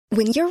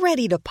When you're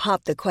ready to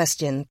pop the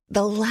question,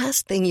 the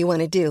last thing you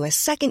want to do is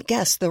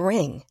second-guess the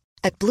ring.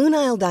 At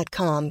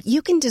BlueNile.com,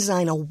 you can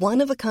design a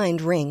one-of-a-kind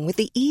ring with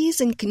the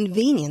ease and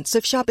convenience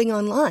of shopping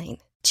online.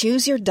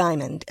 Choose your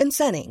diamond and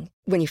setting.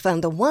 When you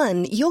find the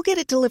one, you'll get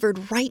it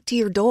delivered right to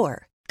your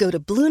door. Go to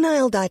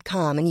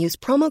BlueNile.com and use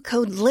promo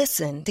code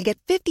LISTEN to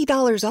get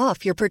 $50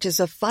 off your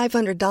purchase of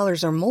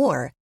 $500 or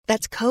more.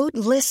 That's code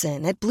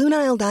LISTEN at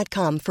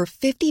BlueNile.com for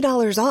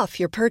 $50 off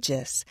your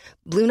purchase.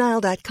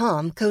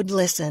 BlueNile.com, code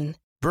LISTEN.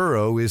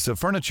 Burrow is a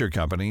furniture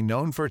company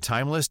known for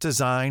timeless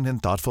design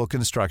and thoughtful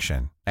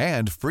construction,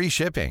 and free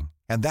shipping,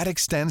 and that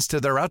extends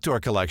to their outdoor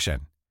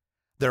collection.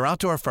 Their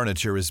outdoor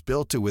furniture is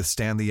built to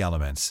withstand the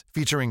elements,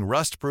 featuring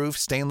rust-proof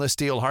stainless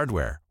steel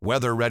hardware,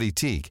 weather-ready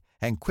teak,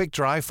 and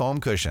quick-dry foam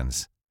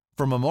cushions.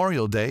 For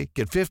Memorial Day,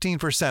 get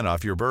 15%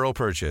 off your Burrow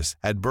purchase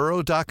at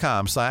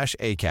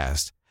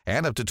burrow.com/ACAST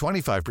and up to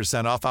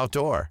 25% off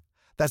outdoor.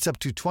 That's up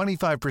to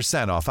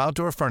 25% off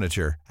outdoor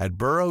furniture at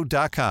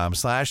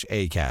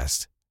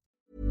burrow.com/ACAST.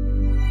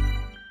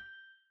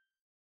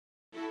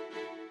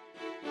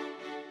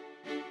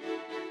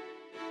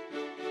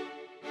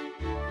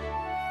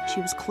 She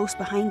was close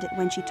behind it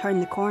when she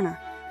turned the corner,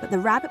 but the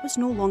rabbit was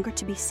no longer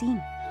to be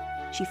seen.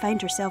 She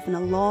found herself in a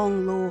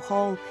long, low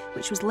hall,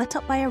 which was lit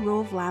up by a row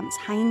of lamps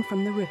hanging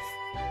from the roof.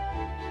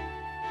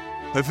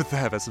 Over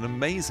there's an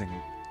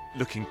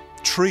amazing-looking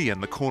tree in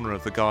the corner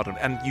of the garden,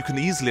 and you can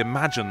easily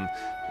imagine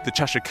the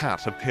Cheshire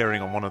Cat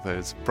appearing on one of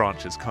those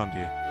branches, can't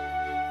you?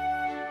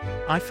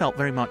 I felt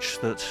very much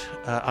that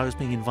I was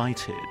being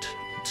invited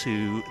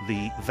to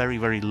the very,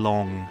 very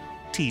long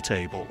tea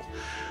table.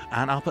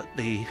 And up at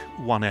the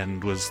one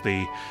end was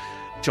the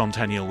John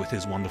Tenniel with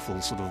his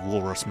wonderful sort of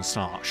walrus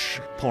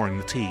moustache pouring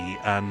the tea,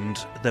 and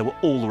there were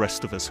all the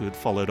rest of us who had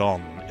followed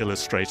on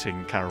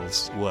illustrating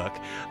Carol's work,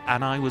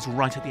 and I was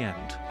right at the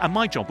end. And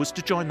my job was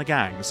to join the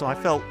gang, so I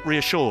felt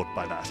reassured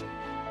by that.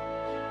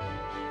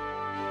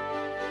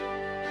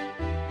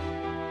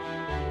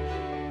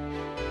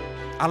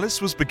 Alice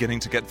was beginning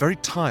to get very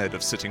tired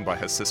of sitting by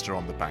her sister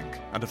on the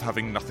bank and of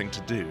having nothing to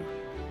do.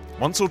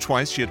 Once or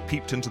twice she had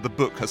peeped into the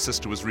book her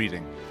sister was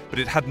reading, but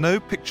it had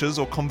no pictures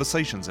or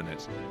conversations in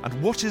it.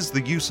 And what is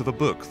the use of a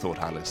book, thought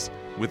Alice,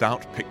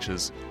 without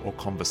pictures or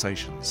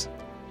conversations?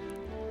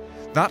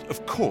 That,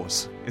 of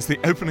course, is the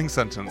opening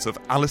sentence of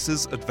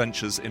Alice's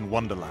Adventures in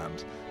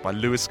Wonderland by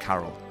Lewis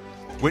Carroll,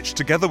 which,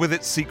 together with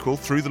its sequel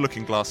Through the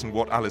Looking Glass and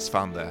What Alice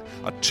Found There,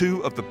 are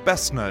two of the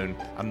best-known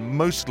and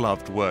most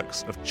loved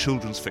works of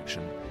children's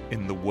fiction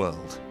in the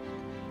world.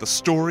 The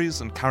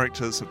stories and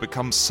characters have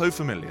become so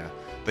familiar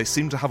they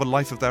seem to have a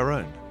life of their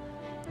own.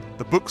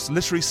 The book's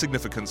literary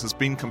significance has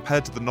been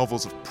compared to the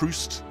novels of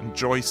Proust and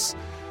Joyce,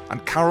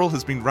 and Carroll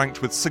has been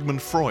ranked with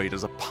Sigmund Freud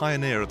as a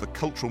pioneer of the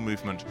cultural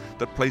movement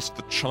that placed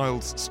the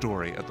child's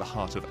story at the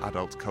heart of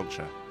adult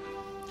culture.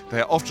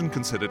 They are often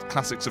considered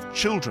classics of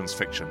children's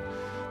fiction,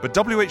 but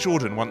W.H.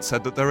 Auden once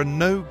said that there are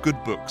no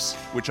good books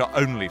which are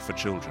only for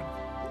children.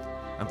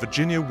 And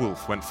Virginia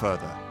Woolf went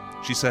further.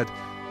 She said,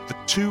 "The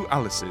two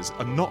Alices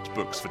are not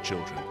books for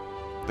children.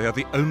 They are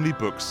the only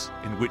books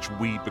in which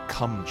we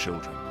become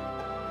children."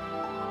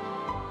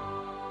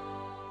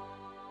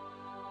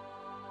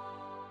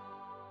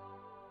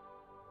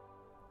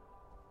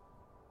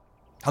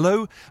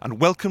 Hello, and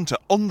welcome to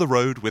On the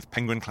Road with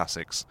Penguin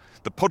Classics,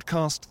 the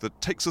podcast that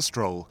takes a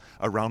stroll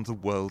around the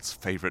world's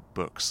favourite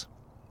books.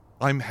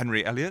 I'm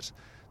Henry Elliott,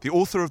 the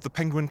author of the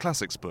Penguin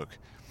Classics book,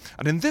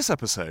 and in this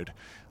episode,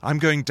 I'm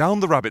going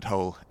down the rabbit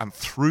hole and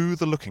through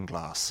the looking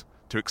glass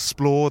to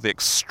explore the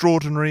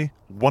extraordinary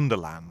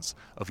wonderlands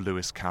of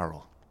Lewis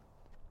Carroll.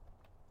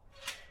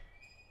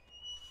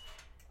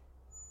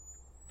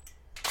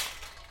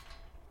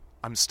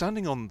 I'm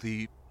standing on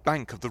the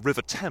bank of the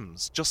River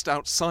Thames, just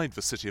outside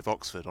the city of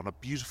Oxford, on a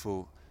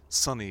beautiful,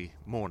 sunny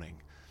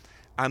morning.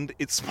 And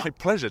it's my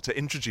pleasure to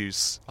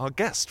introduce our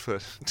guest for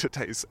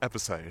today's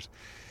episode,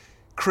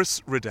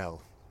 Chris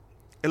Riddell,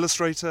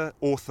 illustrator,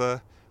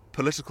 author,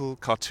 political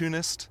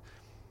cartoonist.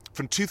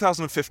 From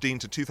 2015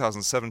 to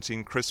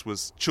 2017, Chris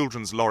was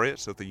Children's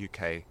Laureate of the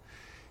UK.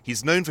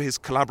 He's known for his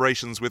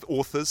collaborations with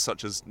authors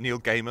such as Neil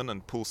Gaiman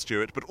and Paul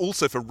Stewart, but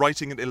also for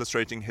writing and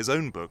illustrating his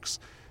own books,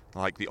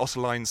 like the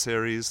Otterline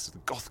series, the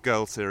Goth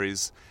Girl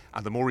series,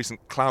 and the more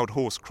recent Cloud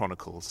Horse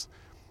Chronicles.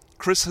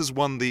 Chris has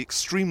won the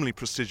extremely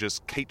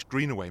prestigious Kate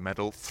Greenaway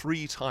Medal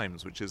 3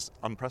 times, which is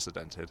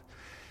unprecedented.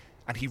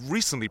 And he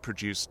recently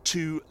produced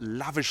 2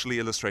 lavishly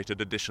illustrated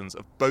editions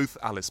of both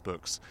Alice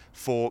books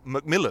for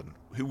Macmillan,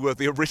 who were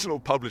the original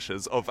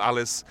publishers of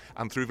Alice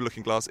and Through the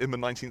Looking Glass in the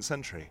 19th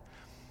century.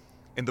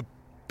 In the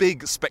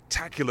big,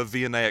 spectacular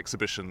V&A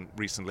exhibition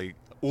recently,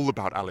 all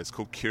about Alice,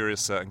 called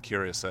Curiouser and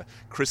Curiouser,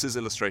 Chris's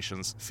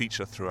illustrations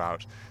feature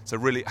throughout. So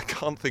really, I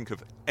can't think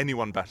of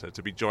anyone better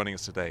to be joining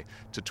us today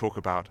to talk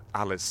about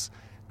Alice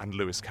and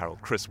Lewis Carroll.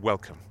 Chris,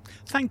 welcome.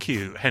 Thank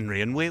you,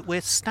 Henry. And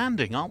we're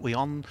standing, aren't we,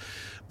 on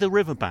the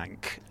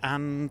riverbank,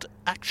 and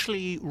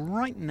actually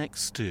right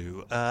next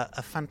to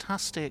a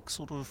fantastic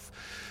sort of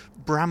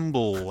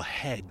bramble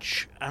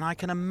hedge, and I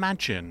can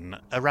imagine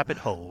a rabbit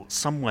hole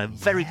somewhere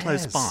very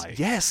close by.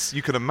 Yes,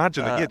 you can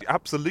imagine it. Yeah,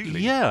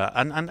 absolutely. Yeah,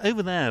 and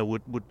over there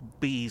would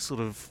be sort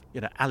of,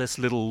 Alice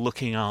Liddell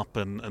looking up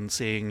and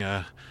seeing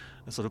a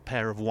sort of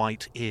pair of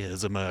white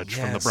ears emerge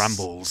from the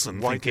brambles,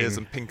 and white thinking, ears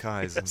and pink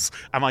eyes. Yes,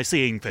 am I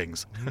seeing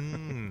things?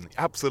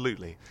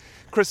 Absolutely.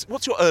 Chris,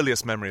 what's your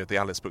earliest memory of the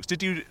Alice books?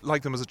 Did you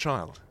like them as a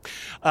child?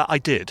 I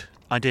did,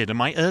 and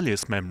my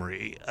earliest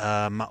memory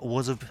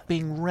was of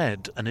being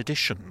read an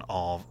edition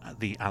of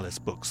the Alice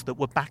books that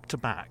were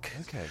back-to-back.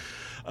 Okay.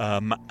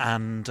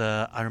 And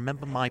I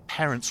remember my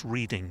parents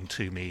reading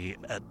to me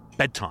at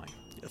bedtime.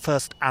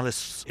 First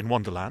Alice in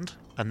Wonderland,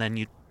 and then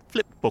you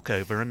flip the book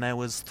over, and there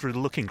was Through the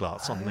Looking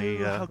Glass on the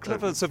how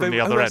clever! So from the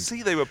other end.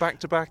 See, they were back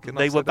to back.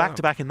 They were back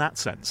to back in that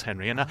sense,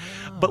 Henry. And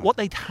but what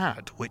they'd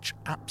had, which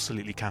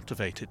absolutely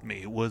captivated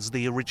me, was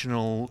the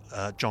original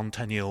John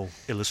Tenniel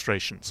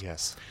illustrations.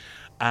 Yes.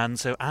 And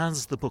so,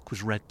 as the book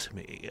was read to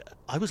me,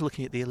 I was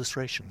looking at the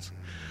illustrations,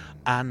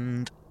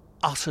 and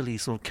utterly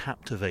sort of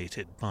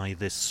captivated by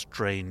this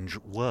strange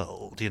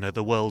world,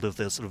 the world of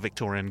the sort of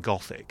Victorian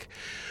Gothic.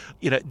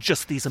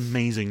 Just these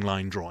amazing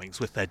line drawings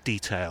with their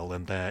detail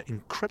and their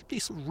incredibly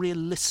sort of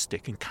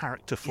realistic and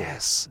characterful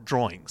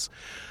drawings.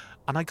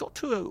 And I got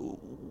to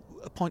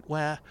a point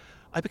where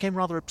I became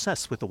rather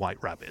obsessed with the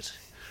White Rabbit.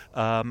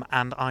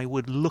 And I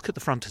would look at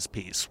the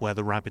frontispiece where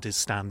the rabbit is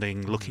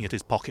standing, looking at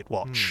his pocket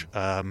watch,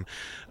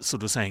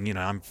 sort of saying,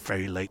 I'm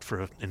very late for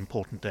an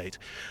important date.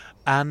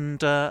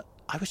 And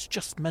I was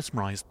just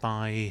mesmerised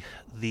by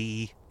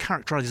the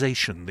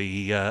characterisation,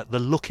 the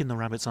look in the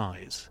rabbit's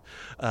eyes,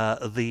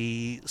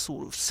 the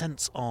sort of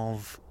sense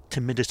of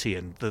timidity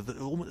and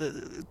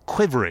the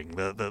quivering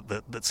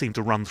that seemed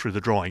to run through the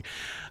drawing.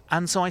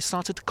 And so I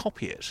started to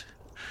copy it.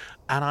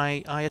 And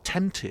I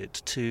attempted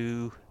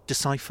to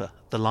decipher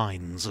the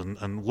lines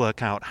and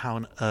work out how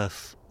on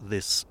earth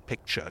this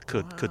picture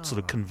could sort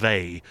of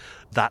convey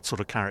that sort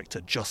of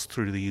character just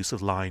through the use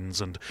of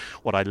lines and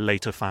what I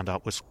later found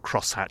out was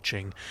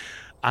cross-hatching.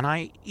 And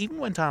I even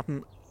went out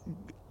and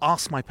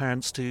asked my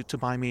parents to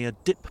buy me a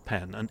dip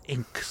pen and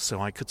ink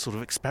so I could sort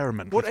of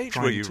experiment. What age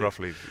were you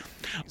roughly?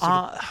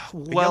 Well,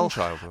 a young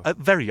child?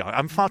 Very young.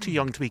 I'm far too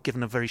young to be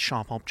given a very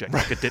sharp object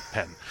like a dip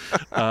pen.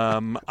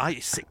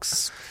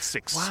 Six.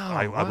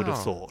 Wow, I would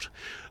have thought.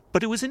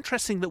 But it was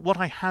interesting that what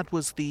I had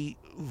was the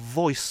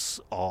voice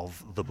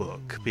of the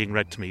book being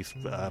read to me,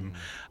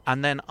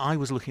 and then I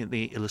was looking at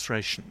the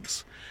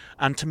illustrations.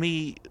 And to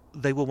me,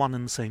 they were one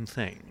and the same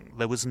thing.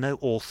 There was no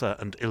author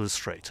and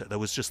illustrator. There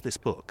was just this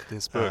book.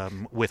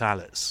 With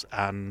Alice.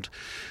 And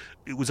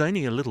it was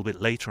only a little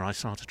bit later I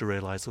started to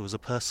realise there was a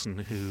person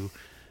who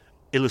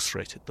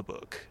illustrated the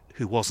book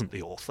who wasn't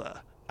the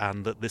author,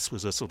 and that this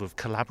was a sort of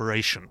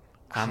collaboration.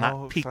 And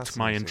that piqued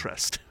my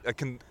interest. I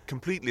can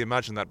completely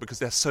imagine that, because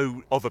they're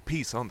so of a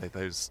piece, aren't they,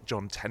 those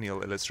John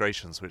Tenniel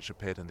illustrations which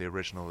appeared in the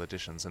original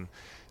editions, and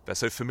they're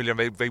so familiar,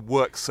 they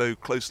work so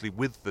closely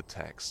with the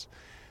text.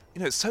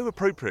 It's so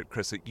appropriate,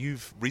 Chris, that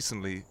you've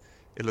recently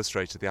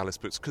illustrated the Alice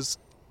books, because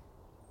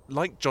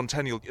like John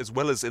Tenniel, as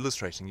well as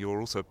illustrating, you're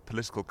also a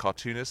political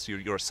cartoonist,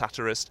 you're a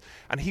satirist,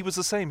 and he was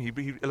the same.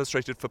 He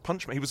illustrated for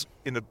Punchman. He was,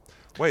 in a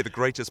way, the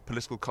greatest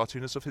political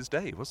cartoonist of his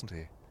day, wasn't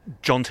he?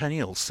 John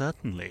Tenniel,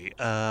 certainly.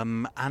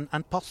 And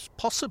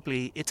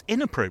possibly it's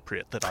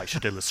inappropriate that I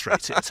should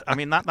illustrate it. I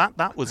mean,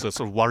 that was a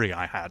sort of worry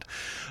I had.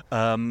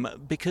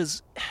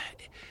 Because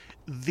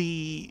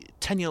the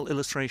Tenniel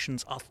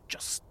illustrations are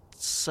just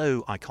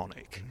so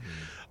iconic.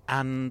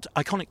 And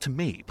iconic to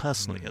me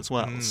personally as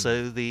well.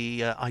 So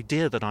the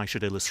idea that I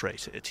should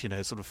illustrate it,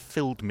 sort of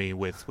filled me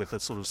with a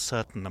sort of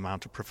certain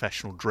amount of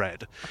professional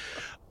dread.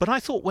 But I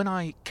thought when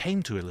I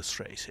came to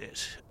illustrate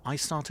it, I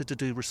started to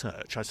do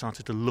research. I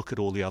started to look at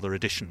all the other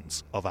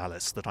editions of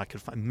Alice that I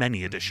could find,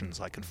 many editions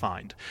I could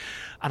find.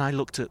 And I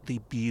looked at the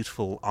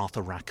beautiful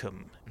Arthur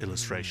Rackham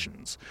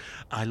illustrations.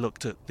 I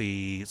looked at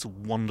the sort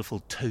of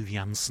wonderful Tove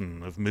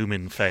Jansson of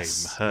Moomin fame,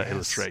 her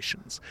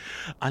illustrations.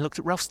 I looked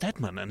at Ralph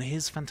Steadman and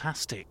his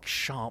fantastic,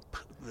 sharp,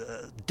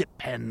 dip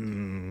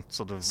pen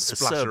sort of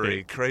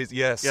splattery, crazy.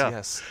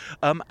 Yes.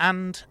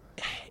 And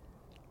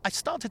I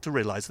started to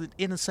realise that,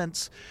 in a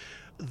sense,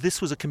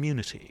 this was a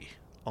community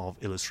of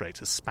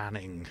illustrators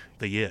spanning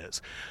the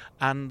years,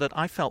 and that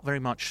I felt very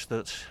much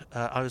that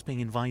I was being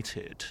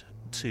invited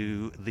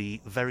to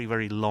the very,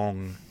 very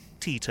long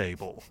tea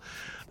table.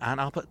 And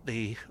up at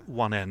the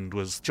one end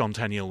was John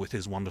Tenniel with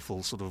his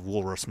wonderful sort of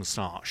walrus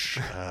moustache,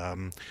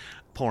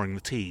 pouring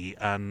the tea,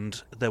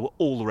 and there were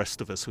all the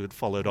rest of us who had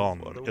followed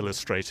on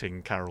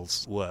illustrating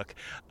Carroll's work.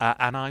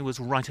 And I was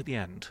right at the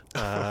end.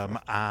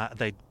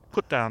 They'd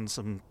put down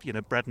some,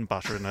 bread and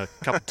butter and a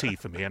cup of tea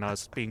for me, and I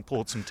was being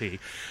poured some tea.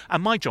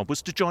 And my job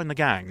was to join the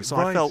gang, so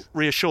I felt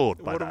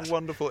reassured by that. What a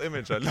wonderful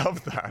image. I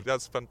love that.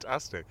 That's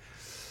fantastic.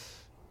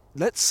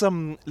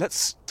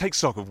 Let's take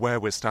stock of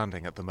where we're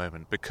standing at the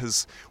moment,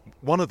 because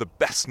one of the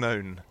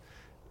best-known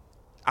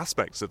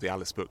aspects of the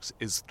Alice books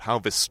is how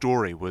this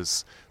story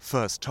was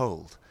first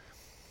told.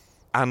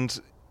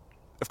 And,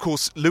 of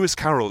course, Lewis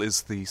Carroll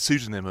is the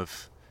pseudonym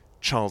of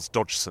Charles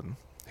Dodgson,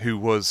 who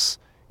was,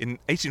 in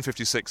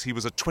 1856, he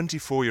was a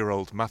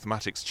 24-year-old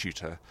mathematics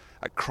tutor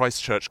at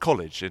Christ Church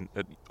College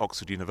at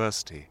Oxford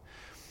University.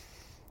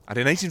 And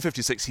in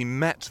 1856, he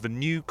met the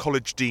new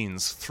college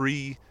dean's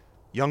 3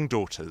 young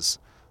daughters,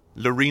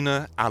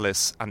 Lorena,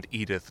 Alice, and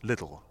Edith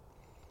Liddell.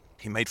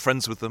 He made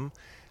friends with them,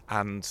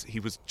 and he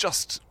was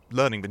just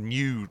learning the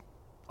new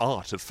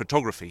art of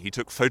photography. He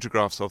took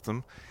photographs of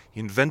them, he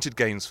invented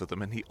games for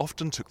them, and he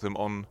often took them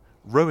on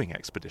rowing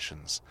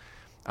expeditions.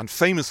 And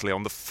famously,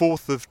 on the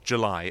 4th of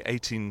July,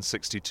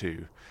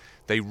 1862,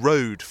 they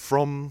rowed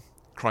from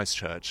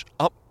Christchurch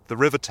up the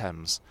River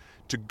Thames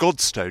to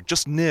Godstow,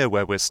 just near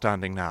where we're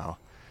standing now,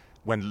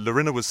 when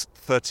Lorena was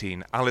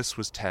 13, Alice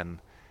was 10,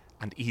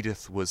 and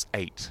Edith was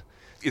 8.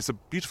 It's a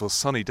beautiful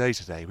sunny day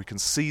today. We can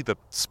see the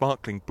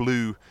sparkling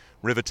blue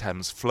River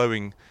Thames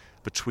flowing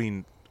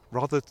between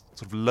rather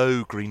sort of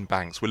low green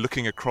banks. We're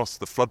looking across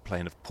the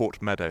floodplain of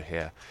Port Meadow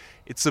here.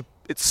 It's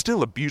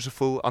still a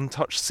beautiful,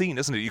 untouched scene,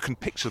 isn't it? You can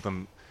picture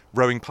them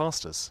rowing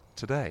past us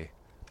today.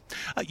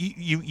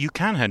 You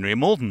can, Henry.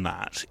 More than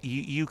that,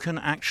 you can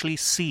actually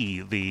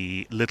see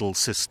the Liddell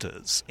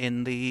sisters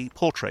in the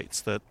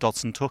portraits that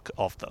Dodgson took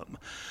of them.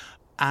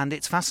 And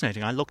it's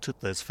fascinating. I looked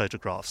at those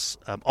photographs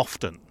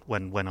often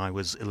when I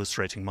was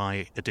illustrating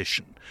my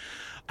edition.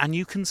 And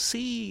you can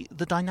see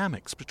the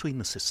dynamics between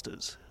the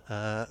sisters.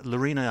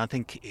 Lorena, I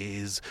think,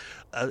 is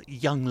a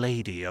young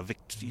lady,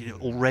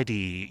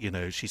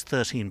 already, she's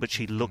 13, but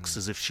she looks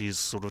as if she's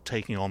sort of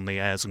taking on the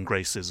airs and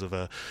graces of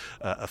a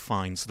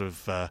fine sort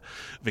of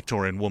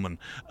Victorian woman.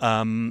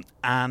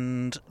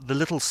 And the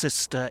little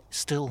sister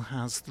still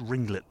has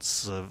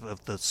ringlets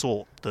of the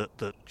sort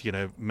that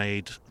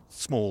made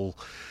small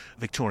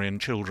Victorian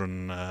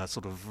children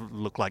sort of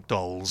look like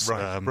dolls.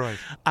 Right.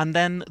 And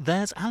then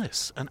there's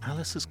Alice, and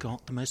Alice has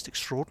got the most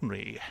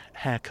extraordinary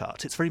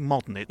haircut. It's very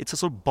modern. It's a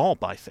sort of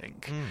bob, I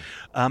think.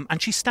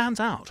 And she stands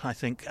out, I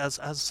think, as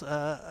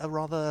a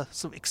rather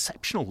sort of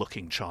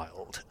exceptional-looking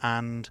child.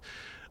 And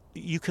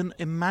you can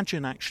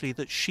imagine, actually,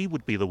 that she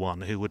would be the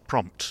one who would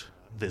prompt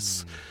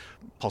this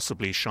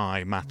possibly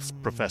shy maths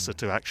professor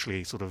to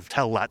actually sort of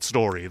tell that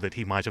story that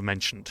he might have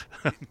mentioned.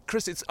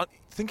 Chris, it's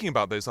thinking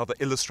about those other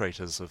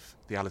illustrators of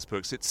the Alice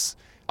books, it's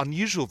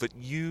unusual that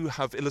you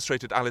have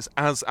illustrated Alice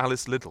as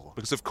Alice Liddell,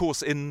 because of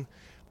course in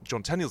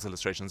John Tenniel's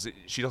illustrations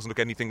she doesn't look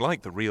anything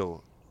like the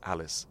real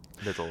Alice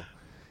Liddell.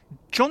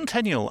 John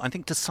Tenniel, I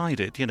think,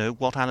 decided,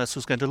 what Alice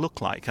was going to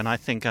look like, and I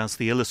think as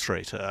the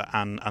illustrator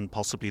and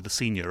possibly the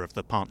senior of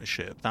the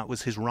partnership, that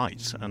was his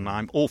right, and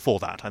I'm all for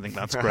that. I think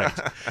that's great.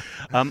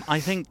 I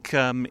think,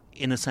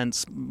 in a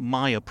sense,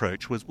 my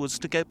approach was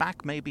to go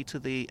back maybe to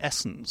the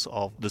essence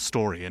of the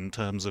story in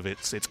terms of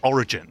its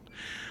origin.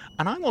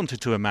 And I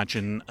wanted to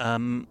imagine,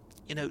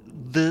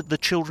 the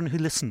children who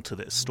listened to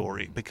this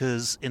story,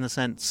 because, in a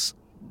sense,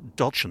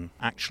 Dodgson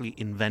actually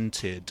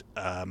invented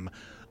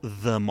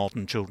the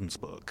modern children's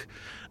book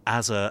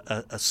as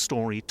a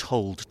story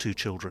told to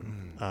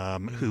children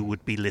who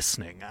would be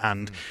listening,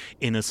 and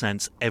in a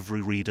sense every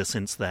reader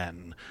since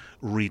then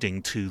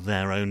reading to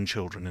their own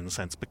children in a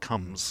sense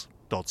becomes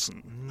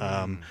Dodgson.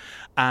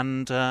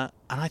 And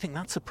I think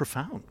that's a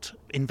profound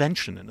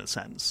invention in a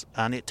sense,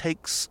 and it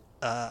takes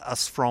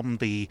us from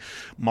the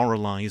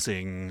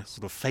moralizing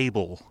sort of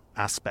fable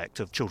aspect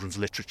of children's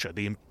literature,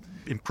 the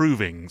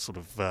improving sort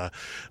of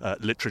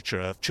literature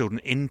of children,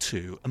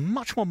 into a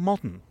much more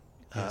modern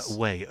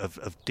way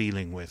of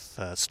dealing with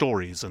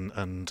stories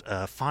and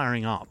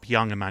firing up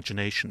young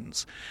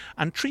imaginations,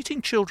 and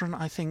treating children,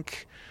 I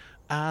think,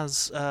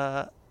 as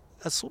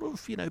sort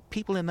of,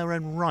 people in their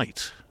own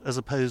right, as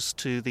opposed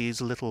to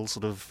these little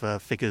sort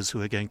of figures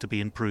who are going to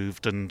be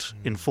improved and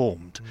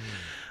informed.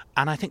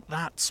 And I think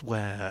that's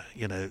where,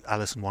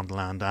 Alice in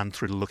Wonderland and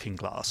Through the Looking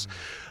Glass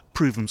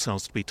prove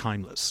themselves to be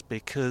timeless,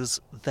 because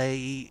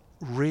they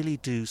really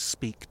do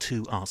speak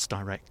to us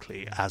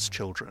directly as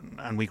children,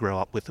 and we grow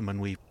up with them and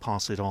we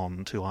pass it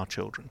on to our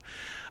children.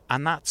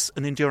 And that's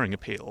an enduring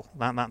appeal.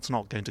 That's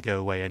not going to go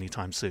away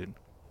anytime soon.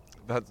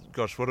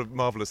 Gosh, what a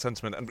marvellous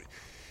sentiment. And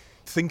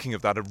thinking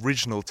of that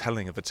original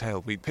telling of a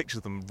tale, we picture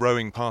them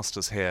rowing past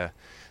us here.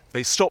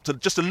 They stopped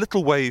just a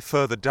little way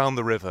further down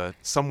the river,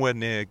 somewhere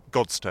near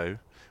Godstow,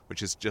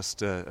 which is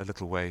just a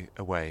little way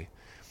away,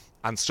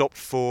 and stopped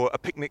for a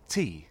picnic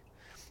tea.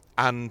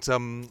 And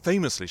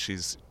famously,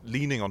 she's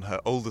leaning on her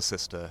older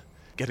sister,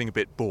 getting a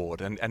bit bored.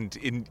 And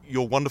in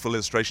your wonderful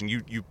illustration,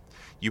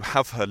 you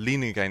have her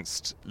leaning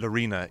against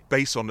Lorena,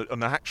 based on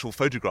an actual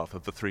photograph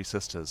of the 3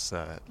 sisters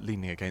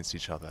leaning against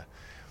each other.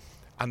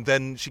 And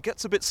then she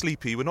gets a bit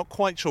sleepy. We're not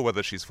quite sure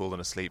whether she's fallen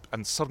asleep.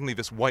 And suddenly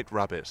this white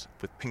rabbit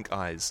with pink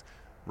eyes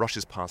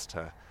rushes past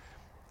her.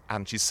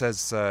 And she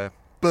says,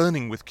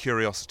 burning with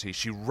curiosity,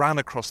 she ran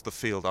across the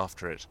field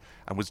after it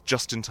and was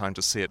just in time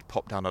to see it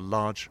pop down a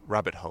large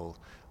rabbit hole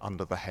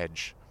under the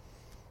hedge.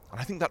 And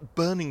I think that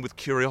burning with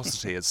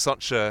curiosity is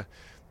such a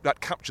that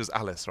captures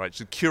Alice, right?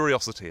 So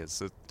curiosity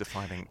is a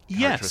defining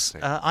Yes,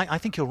 characteristic. I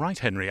think you're right,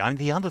 Henry. I mean,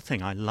 the other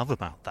thing I love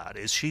about that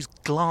is she's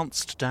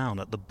glanced down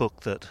at the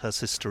book that her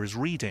sister is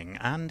reading,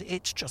 and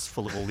it's just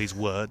full of all these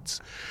words.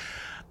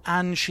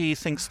 And she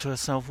thinks to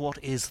herself,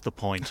 what is the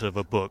point of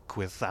a book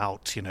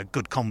without,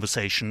 good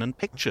conversation and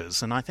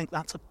pictures? And I think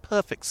that's a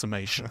perfect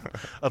summation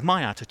of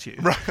my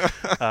attitude.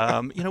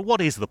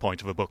 What is the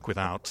point of a book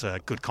without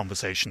good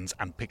conversations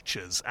and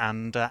pictures?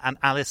 And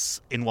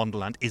Alice in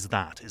Wonderland is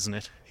that, isn't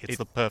it? It's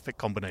the perfect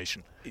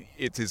combination.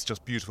 It is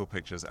just beautiful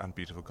pictures and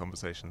beautiful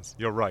conversations.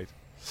 You're right.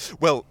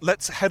 Well,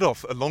 let's head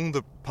off along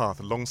the path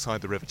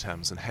alongside the River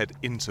Thames and head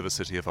into the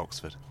city of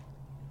Oxford.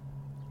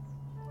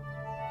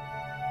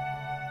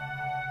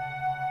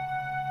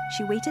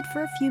 She waited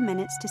for a few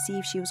minutes to see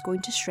if she was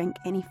going to shrink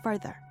any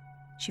further.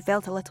 She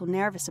felt a little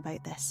nervous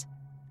about this.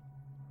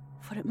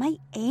 For it might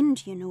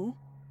end,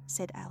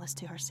 said Alice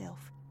to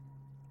herself,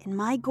 in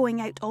my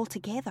going out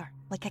altogether,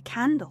 like a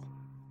candle.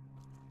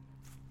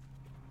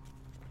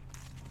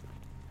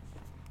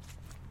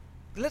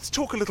 Let's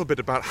talk a little bit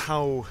about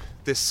how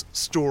this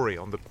story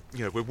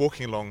we're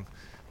walking along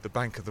the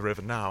bank of the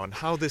river now, and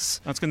how this...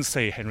 I was going to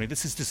say, Henry,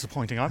 this is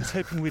disappointing. I was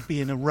hoping we'd be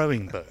in a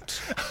rowing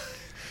boat.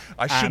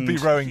 I should be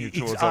rowing you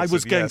towards Oxford, I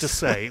was going to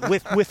say,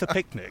 with a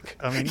picnic.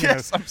 I mean,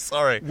 yes, I'm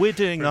sorry. We're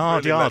doing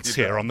hard yards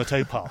here on the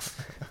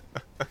towpath.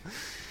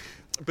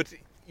 But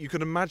you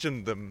can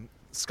imagine them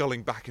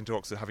sculling back into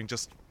Oxford, having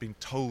just been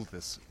told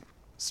this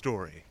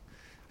story.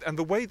 And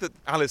the way that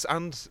Alice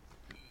and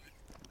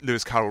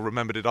Lewis Carroll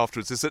remembered it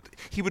afterwards is that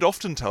he would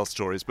often tell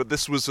stories, but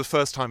this was the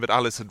first time that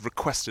Alice had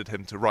requested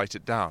him to write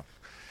it down.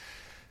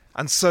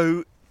 And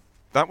so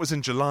that was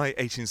in July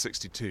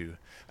 1862,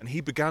 and he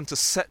began to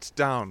set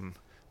down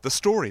the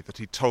story that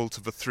he told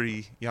to the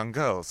three young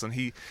girls. And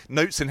he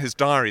notes in his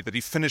diary that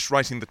he finished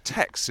writing the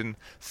text in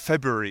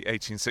February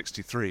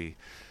 1863,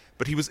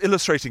 but he was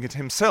illustrating it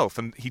himself,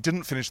 and he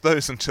didn't finish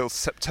those until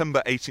September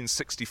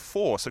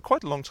 1864, so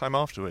quite a long time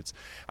afterwards.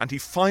 And he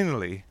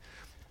finally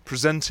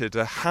presented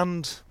a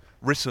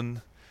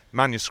handwritten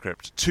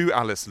manuscript to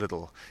Alice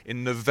Liddell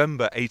in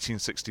November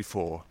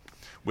 1864,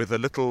 with a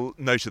little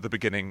note at the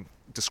beginning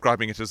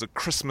describing it as a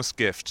Christmas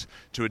gift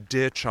to a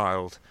dear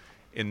child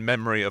in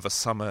memory of a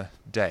summer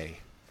day.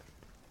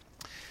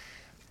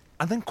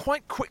 And then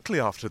quite quickly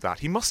after that,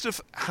 he must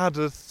have had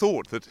a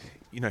thought that,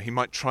 he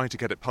might try to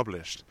get it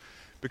published,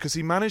 because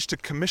he managed to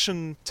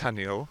commission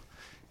Tenniel,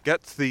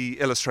 get the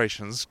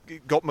illustrations,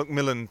 got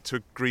Macmillan to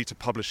agree to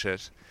publish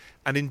it,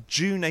 and in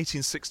June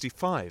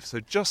 1865, so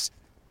just,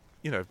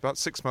 about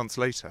 6 months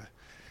later,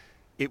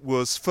 it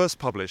was first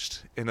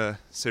published in a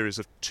series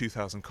of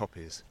 2,000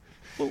 copies.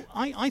 Well,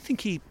 I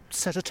think he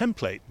set a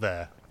template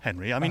there,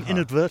 Henry. I mean,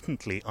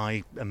 inadvertently,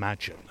 I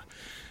imagine.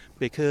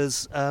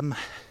 Because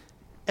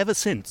ever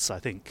since, I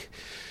think,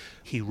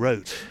 he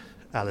wrote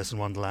Alice in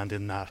Wonderland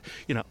in that,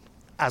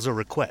 as a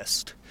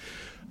request,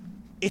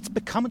 it's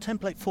become a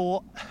template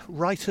for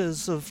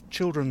writers of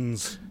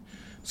children's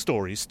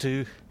stories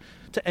to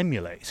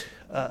emulate.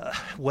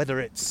 Whether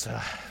it's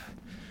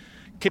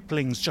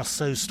Kipling's Just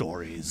So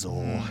stories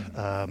or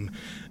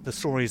the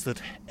stories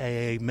that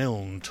A.A.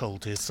 Milne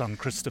told to his son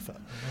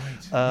Christopher.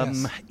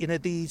 Right, yes.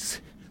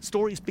 These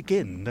stories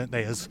begin, don't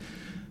they, as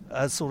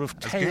sort of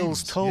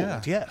tales games,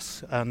 told,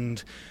 yes.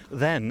 And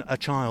then a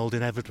child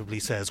inevitably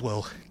says,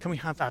 well, can we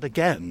have that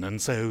again?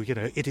 And so,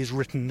 it is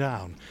written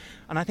down.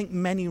 And I think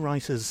many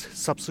writers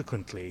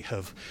subsequently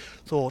have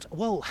thought,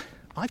 well,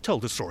 I've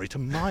told a story to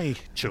my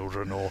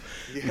children or,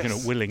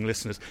 willing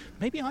listeners.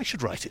 Maybe I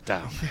should write it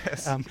down.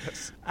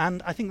 Yes.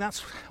 And I think that's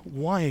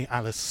why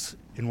Alice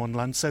in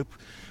Wonderland is so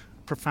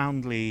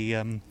profoundly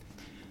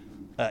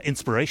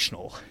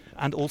inspirational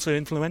and also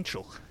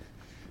influential.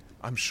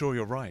 I'm sure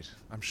you're right.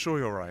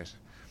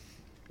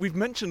 We've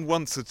mentioned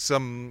once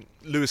that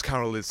Lewis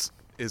Carroll is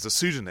a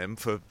pseudonym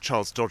for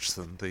Charles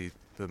Dodgson, the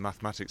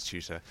mathematics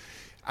tutor.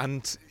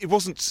 And it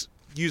wasn't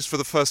used for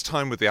the first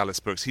time with the Alice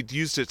books. He'd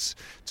used it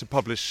to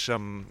publish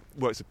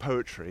works of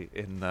poetry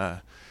in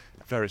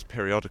various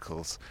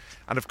periodicals.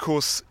 And of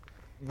course,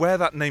 where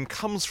that name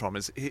comes from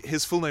is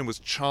his full name was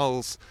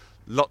Charles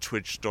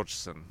Lutwidge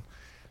Dodgson.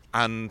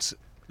 And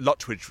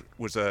Lutwidge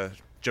was a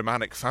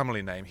Germanic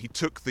family name. He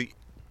took the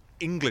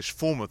English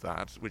form of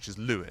that, which is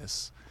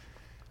Lewis,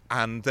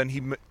 and then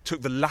he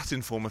took the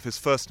Latin form of his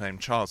first name,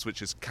 Charles,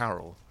 which is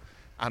Carroll,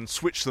 and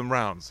switched them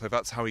round. So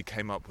that's how he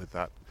came up with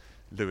that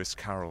Lewis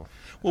Carroll.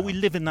 Well, we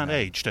live in that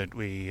age, don't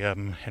we,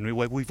 Henry,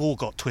 where we've all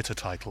got Twitter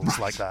titles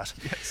like that.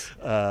 Yes.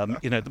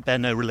 Bear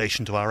no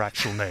relation to our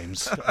actual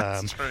names.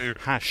 That's true.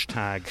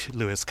 Hashtag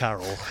Lewis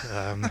Carroll.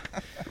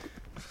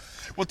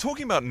 Well,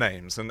 talking about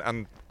names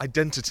and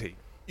identity,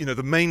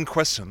 the main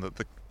question that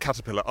the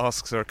caterpillar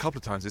asks her a couple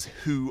of times is,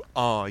 who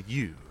are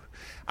you?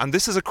 And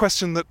this is a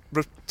question that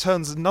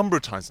returns a number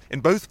of times,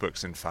 in both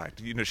books, in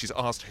fact. She's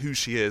asked who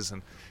she is,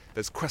 and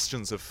there's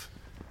questions of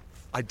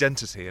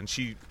identity, and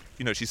she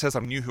says,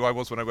 I knew who I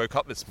was when I woke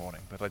up this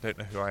morning, but I don't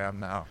know who I am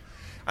now.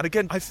 And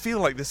again, I feel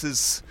like this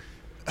is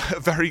a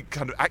very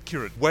kind of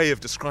accurate way of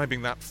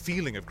describing that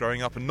feeling of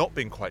growing up and not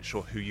being quite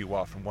sure who you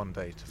are from one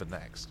day to the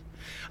next.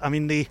 I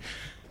mean, the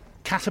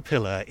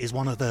caterpillar is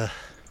one of the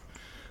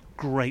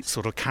great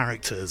sort of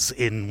characters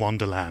in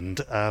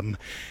Wonderland.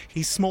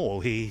 He's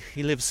small. He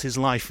lives his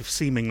life of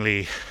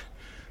seemingly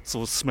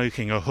sort of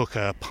smoking a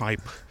hookah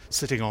pipe,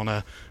 sitting on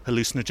a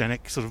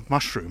hallucinogenic sort of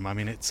mushroom. I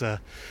mean, it's an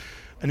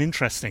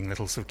interesting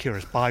little sort of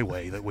curious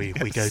byway that we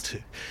go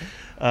to.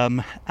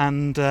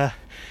 And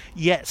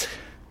yet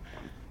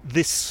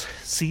this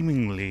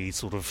seemingly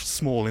sort of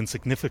small,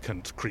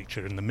 insignificant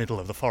creature in the middle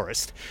of the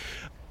forest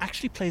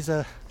actually plays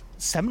a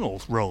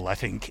seminal role, I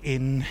think,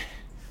 in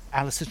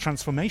Alice's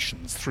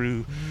transformations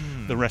through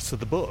the rest of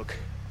the book.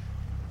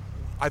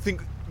 I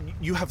think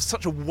you have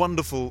such a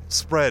wonderful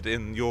spread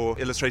in your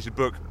illustrated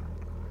book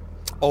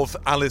of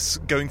Alice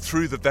going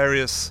through the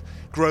various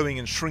growing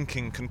and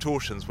shrinking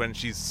contortions. When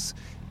she's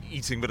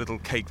eating the little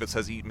cake that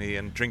says "eat me"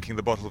 and drinking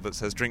the bottle that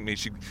says "drink me,"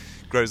 she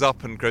grows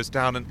up and grows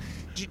down. And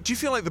do you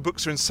feel like the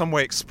books are in some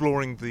way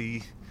exploring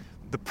the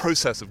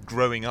process of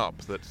growing up,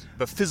 that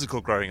the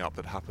physical growing up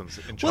that happens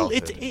in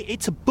childhood? Well,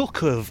 it's a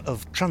book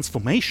of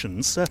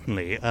transformations,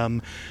 certainly,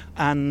 and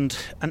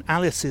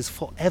Alice is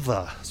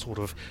forever sort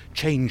of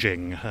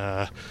changing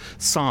her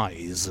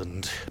size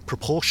and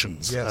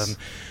proportions, yes.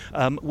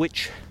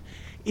 Which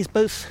is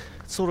both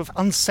sort of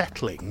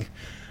unsettling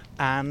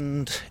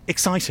and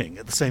exciting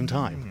at the same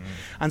time.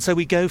 And so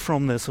we go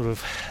from the sort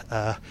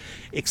of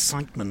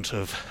excitement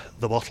of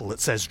the bottle that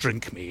says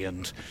 "drink me,"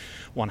 and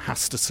one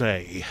has to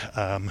say,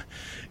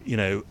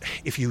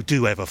 if you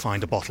do ever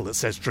find a bottle that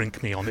says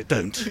 "drink me" on it,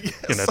 don't.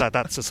 Yes.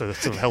 That's a sort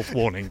of health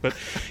warning. But,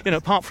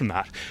 apart from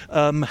that,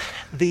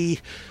 the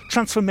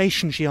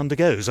transformation she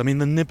undergoes, I mean,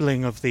 the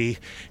nibbling of the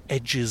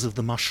edges of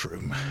the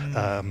mushroom,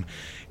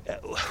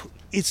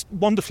 is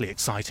wonderfully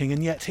exciting,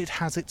 and yet it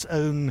has its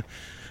own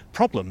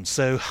problems.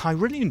 So I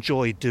really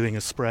enjoyed doing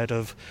a spread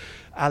of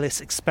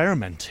Alice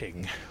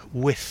experimenting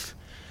with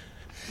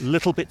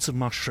little bits of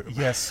mushroom,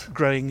 yes,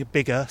 growing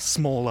bigger,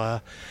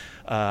 smaller,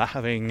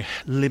 having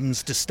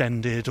limbs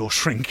distended or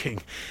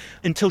shrinking,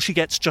 until she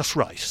gets just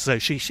right. So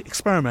she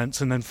experiments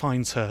and then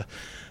finds her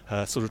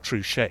sort of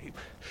true shape.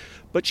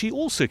 But she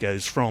also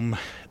goes from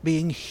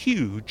being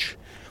huge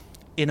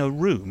in a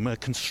room, a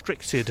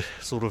constricted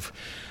sort of,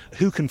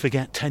 who can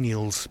forget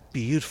Tenniel's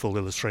beautiful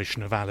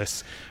illustration of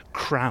Alice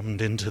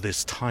crammed into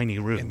this tiny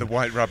room. In the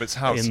White Rabbit's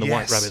house. In the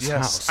White Rabbit's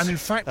house. And in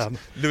fact,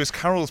 Lewis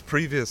Carroll's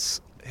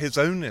his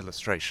own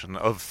illustration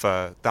of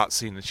that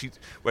scene,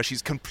 where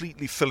she's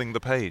completely filling the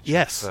page.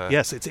 Yes,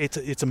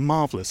 it's a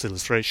marvellous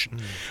illustration.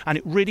 And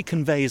it really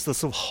conveys the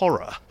sort of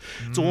horror.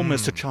 It's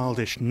almost a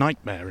childish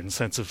nightmare in the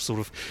sense of sort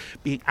of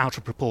being out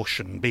of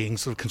proportion, being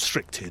sort of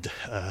constricted.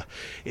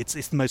 It's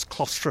the most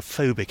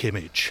claustrophobic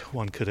image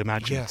one could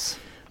imagine. Yes.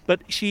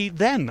 But she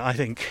then, I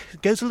think,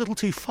 goes a little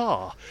too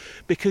far,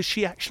 because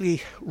she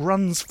actually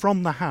runs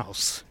from the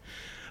house,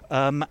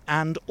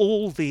 and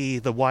all the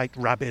White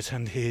Rabbit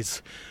and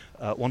his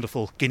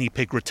wonderful guinea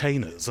pig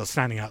retainers are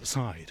standing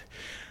outside.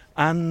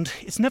 And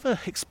it's never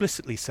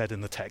explicitly said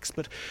in the text,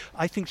 but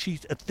I think she,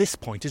 at this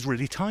point, is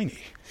really tiny.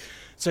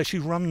 So she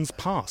runs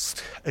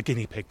past a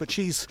guinea pig, but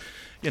she's,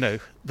 the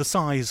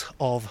size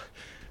of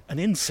an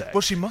insect.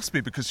 Well, she must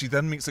be, because she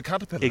then meets a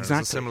caterpillar.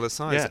 Exactly. It's a similar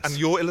size. Yes. And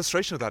your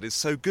illustration of that is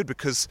so good,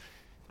 because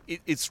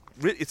it's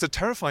a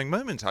terrifying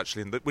moment,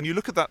 actually. And when you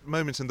look at that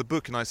moment in the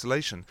book in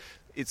isolation,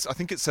 I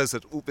think it says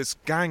that this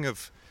gang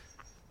of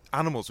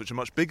animals, which are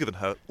much bigger than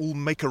her, all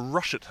make a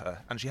rush at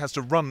her, and she has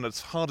to run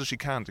as hard as she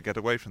can to get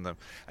away from them.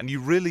 And you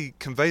really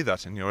convey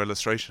that in your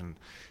illustration.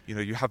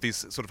 You have these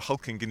sort of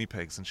hulking guinea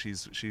pigs, and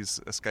she's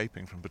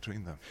escaping from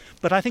between them.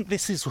 But I think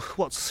this is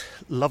what's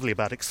lovely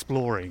about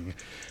exploring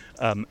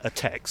a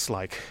text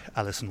like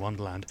Alice in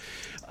Wonderland,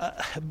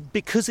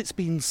 because it's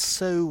been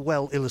so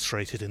well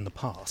illustrated in the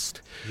past.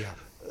 Yeah.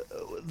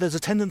 There's a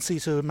tendency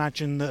to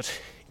imagine that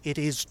it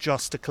is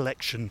just a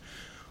collection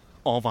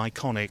of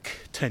iconic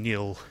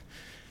Tenniel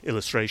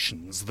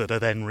illustrations that are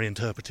then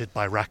reinterpreted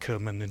by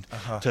Rackham and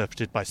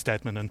interpreted by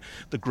Stedman and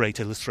the great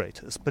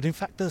illustrators. But in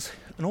fact, there's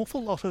an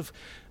awful lot of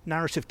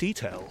narrative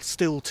detail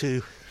still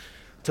to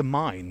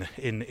mine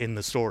in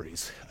the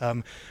stories.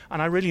 And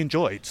I really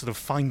enjoyed sort of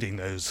finding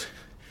those,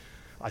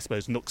 I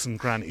suppose, nooks and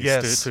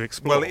crannies to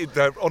explore.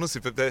 Well,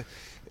 honestly,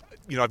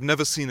 I've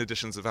never seen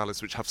editions of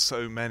Alice which have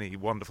so many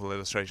wonderful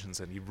illustrations,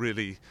 and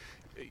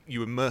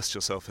you immerse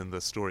yourself in the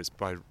stories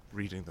by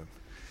reading them.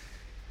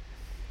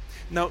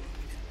 Now,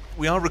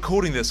 we are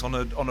recording this on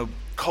a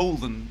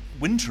cold and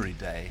wintry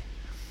day,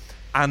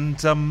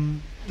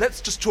 and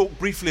let's just talk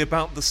briefly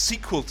about the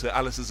sequel to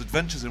Alice's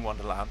Adventures in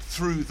Wonderland,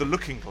 Through the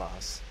Looking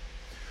Glass,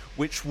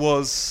 which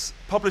was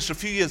published a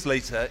few years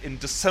later in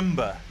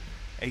December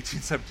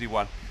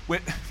 1871. We're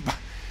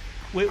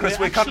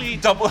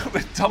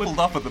doubled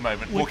up at the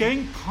moment. We're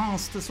going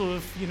past a sort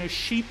of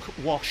sheep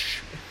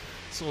wash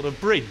sort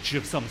of bridge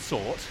of some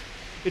sort.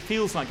 It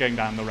feels like going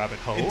down the rabbit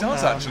hole. It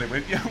does, actually.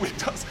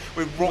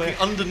 We're walking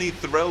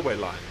underneath the railway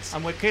lines.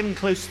 And we're getting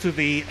close to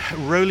the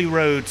Rowley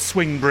Road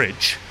swing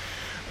bridge,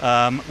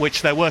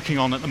 which they're working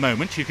on at the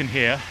moment. You can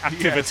hear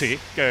activity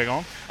going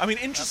on. I mean,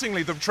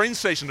 interestingly, the train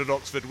station at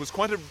Oxford was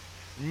quite a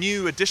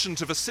new addition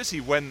to the city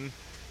when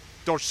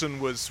Dodgson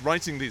was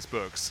writing these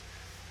books.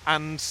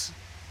 And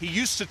he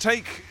used to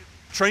take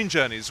train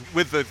journeys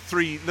with the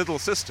three little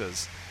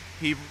sisters.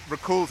 He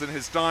recalls in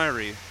his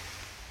diary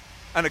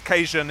an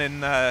occasion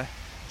in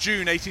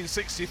June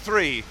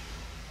 1863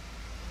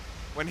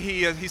 when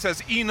he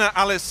says, Ina,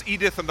 Alice,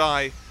 Edith and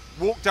I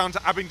walked down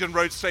to Abingdon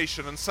Road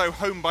Station and so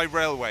home by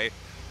railway,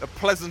 a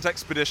pleasant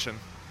expedition.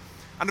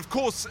 And of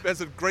course,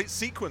 there's a great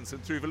sequence in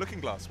Through the Looking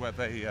Glass where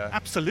they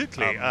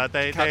absolutely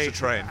they catch a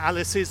train.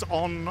 Alice is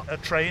on a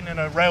train in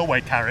a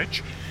railway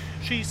carriage.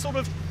 She sort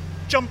of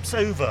jumps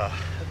over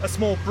a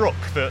small brook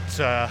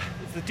that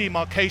the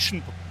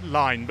demarcation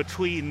line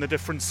between the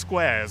different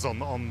squares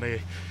on the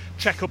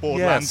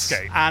checkerboard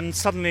landscape, and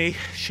suddenly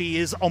she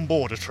is on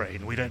board a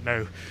train. We don't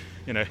know,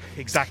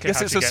 exactly. Yes,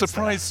 how it's she a gets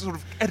surprise sort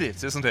of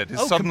edit, isn't it?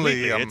 It's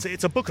suddenly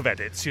it's a book of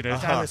edits.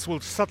 Alice will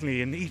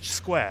suddenly in each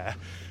square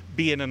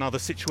be in another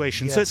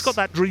situation. Yes. So it's got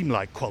that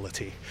dreamlike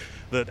quality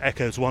that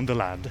echoes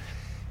Wonderland.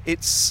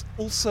 It's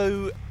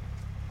also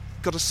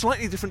got a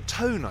slightly different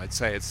tone, I'd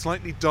say. It's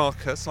slightly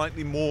darker,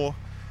 slightly more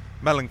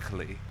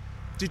melancholy.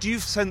 Did you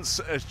sense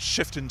a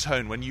shift in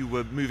tone when you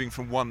were moving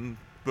from one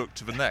book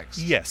to the next?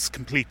 Yes,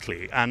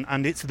 completely.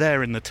 And it's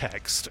there in the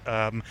text.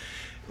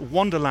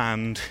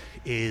 Wonderland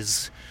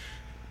is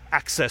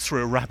access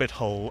through a rabbit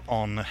hole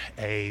on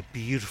a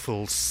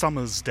beautiful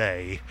summer's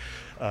day,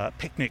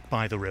 picnic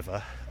by the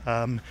river,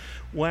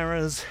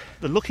 whereas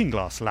the Looking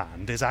Glass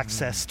land is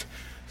accessed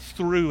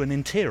through an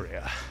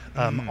interior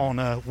on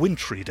a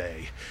wintry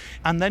day.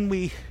 And then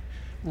we,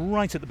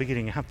 right at the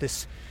beginning, have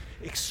this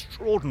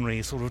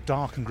extraordinary sort of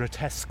dark and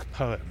grotesque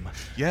poem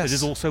that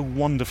is also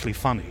wonderfully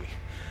funny,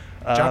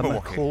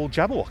 called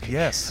Jabberwocky.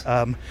 Yes.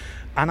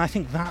 And I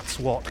think that's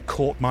what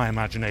caught my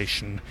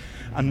imagination.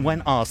 And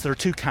when asked, there are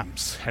two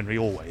camps, Henry,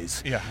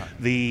 always. Yeah.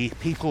 The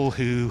people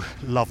who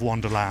love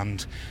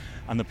Wonderland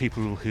and the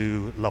people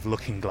who love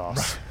Looking Glass.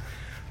 Right.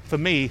 For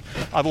me,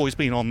 I've always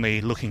been on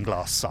the Looking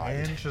Glass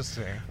side.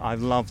 Interesting.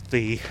 I've loved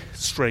the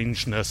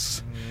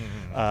strangeness.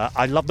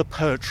 I love the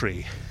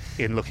poetry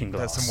in Looking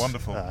Glass. There's some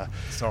wonderful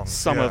songs.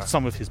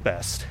 Some of his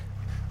best.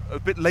 A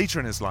bit later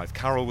in his life,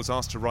 Carroll was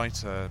asked to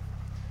write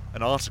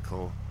an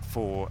article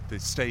for the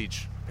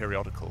Stage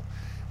periodical,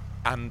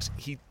 and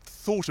he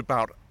thought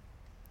about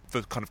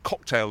the kind of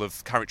cocktail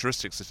of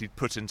characteristics that he'd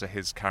put into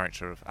his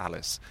character of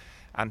Alice,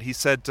 and he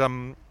said,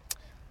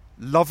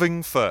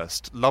 loving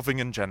first,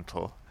 loving and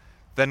gentle,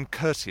 then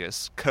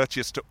courteous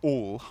to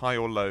all, high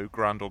or low,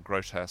 grand or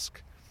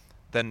grotesque,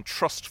 then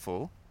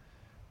trustful,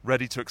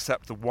 ready to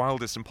accept the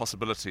wildest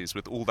impossibilities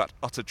with all that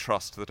utter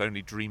trust that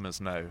only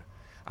dreamers know,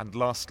 and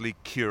lastly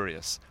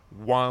curious,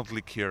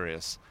 wildly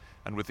curious,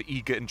 and with the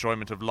eager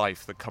enjoyment of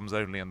life that comes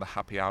only in the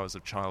happy hours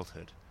of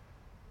childhood.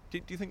 Do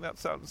you think that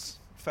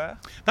sounds fair?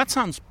 That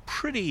sounds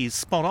pretty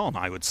spot on,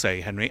 I would say,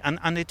 Henry, and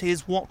it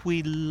is what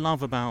we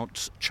love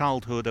about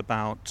childhood,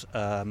 about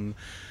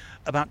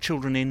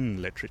children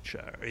in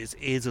literature, is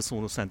a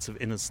sort of sense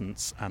of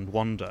innocence and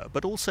wonder,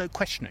 but also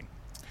questioning.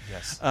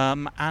 Yes.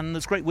 And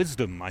there's great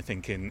wisdom, I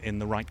think, in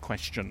the right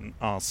question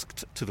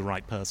asked to the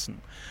right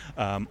person,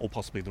 or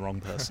possibly the wrong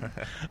person.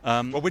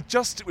 Well,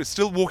 we're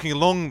still walking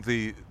along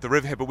the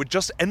river here, but we're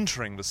just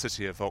entering the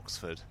city of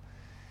Oxford.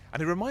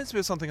 And it reminds me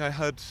of something I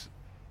heard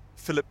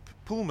Philip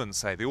Pullman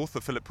say, the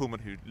author Philip Pullman,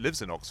 who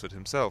lives in Oxford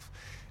himself.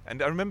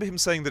 And I remember him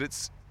saying that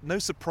it's no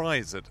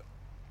surprise that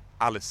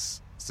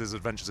Alice's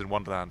Adventures in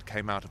Wonderland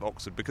came out of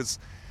Oxford, because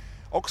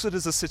Oxford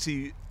is a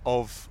city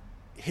of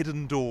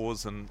hidden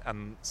doors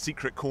and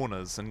secret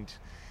corners, and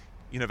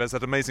there's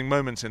that amazing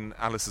moment in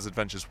Alice's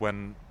Adventures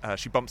when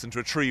she bumps into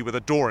a tree with a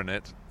door in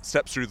it,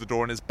 steps through the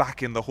door and is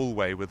back in the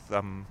hallway with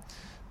the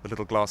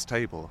little glass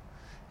table.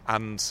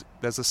 And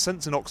there's a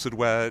sense in Oxford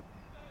where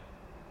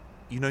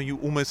you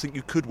almost think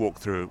you could walk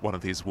through one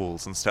of these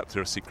walls and step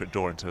through a secret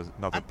door into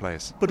another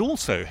place. But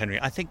also, Henry,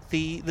 I think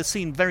the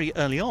scene very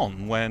early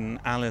on when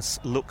Alice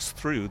looks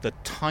through the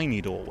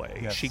tiny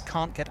doorway, she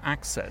can't get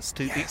access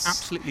to the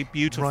absolutely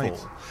beautiful,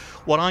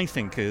 what I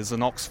think is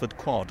an Oxford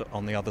quad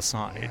on the other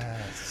side.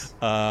 Yes.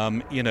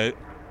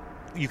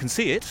 You can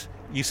see it.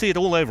 You see it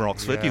all over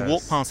Oxford. Yes. You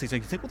walk past these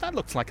and you think, well, that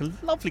looks like a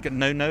lovely...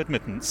 No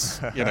admittance.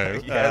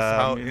 Yes,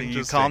 how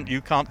interesting.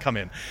 You can't come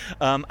in.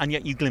 And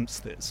yet you glimpse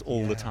this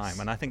all the time.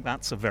 And I think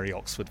that's a very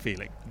Oxford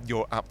feeling.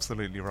 You're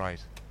absolutely right.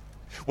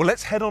 Well,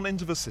 let's head on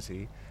into the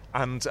city.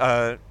 And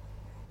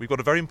we've got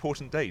a very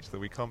important date that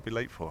we can't be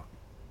late for.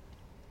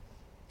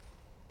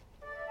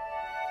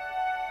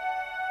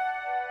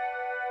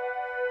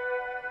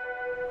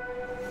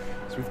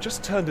 So we've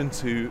just turned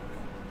into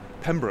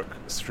Pembroke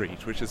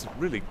Street, which is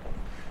really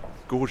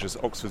gorgeous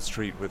Oxford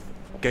street with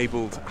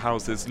gabled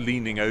houses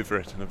leaning over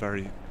it in a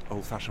very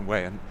old-fashioned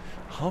way. And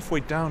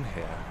halfway down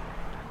here,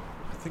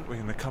 I think we're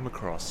going to come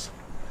across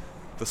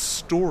the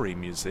Story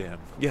Museum.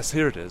 Yes,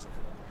 here it is.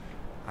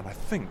 And I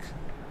think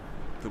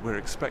that we're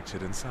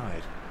expected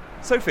inside.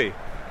 Sophie,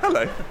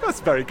 hello.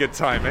 That's very good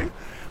timing.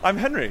 I'm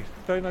Henry.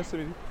 Very nice to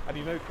meet you. And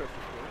you know Chris, of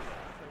course.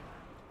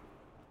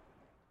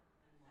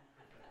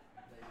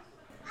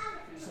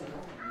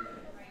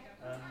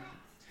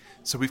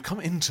 So we've come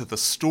into the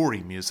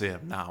Story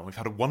Museum now. We've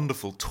had a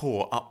wonderful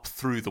tour up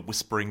through the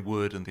Whispering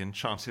Wood and the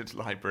Enchanted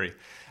Library.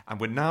 And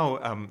we're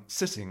now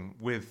sitting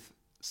with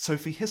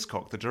Sophie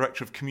Hiscock, the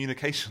Director of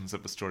Communications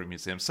of the Story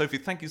Museum. Sophie,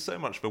 thank you so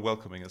much for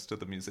welcoming us to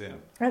the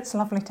museum. It's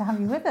lovely to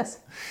have you with us.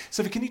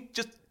 Sophie, can you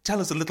just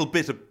tell us a little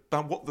bit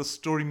about what the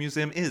Story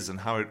Museum is and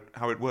how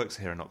it works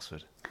here in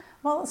Oxford?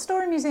 Well, the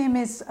Story Museum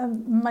is a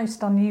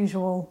most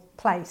unusual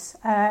place.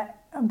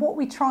 And what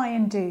we try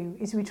and do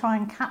is we try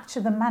and capture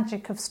the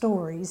magic of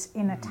stories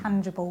in a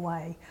tangible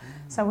way.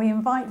 So we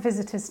invite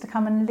visitors to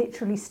come and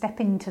literally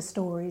step into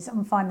stories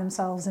and find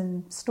themselves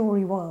in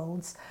story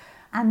worlds.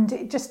 And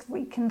it just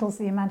rekindles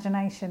the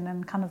imagination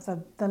and kind of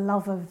the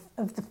love of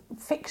the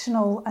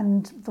fictional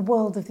and the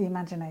world of the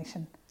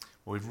imagination.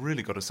 Well, we've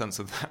really got a sense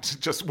of that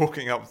just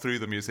walking up through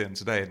the museum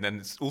today. And then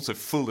it's also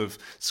full of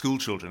school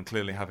children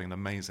clearly having an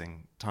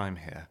amazing time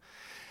here.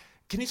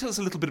 Can you tell us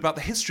a little bit about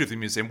the history of the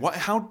museum?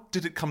 How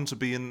did it come to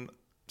be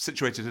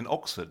situated in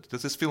Oxford?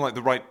 Does this feel like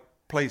the right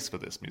place for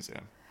this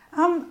museum?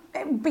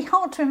 It would be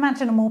hard to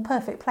imagine a more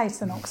perfect place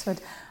than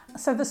Oxford.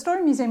 So the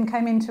Story Museum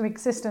came into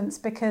existence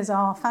because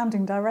our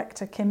founding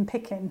director, Kim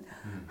Pickin,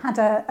 had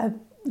a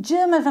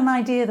germ of an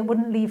idea that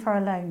wouldn't leave her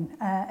alone.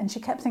 And she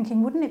kept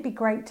thinking, wouldn't it be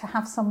great to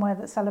have somewhere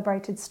that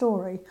celebrated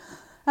story?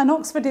 And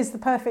Oxford is the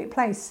perfect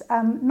place,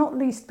 not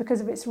least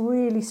because of its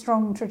really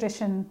strong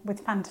tradition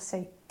with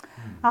fantasy.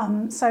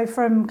 So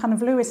from kind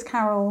of Lewis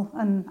Carroll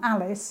and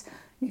Alice,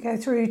 you go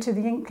through to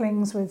the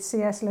Inklings with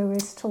C.S.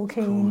 Lewis,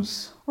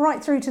 Tolkien,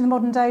 right through to the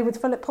modern day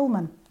with Philip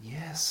Pullman.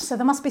 Yes. So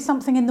there must be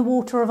something in the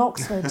water of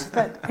Oxford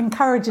that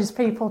encourages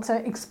people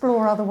to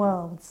explore other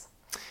worlds.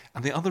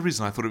 And the other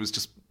reason I thought it was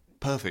just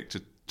perfect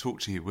to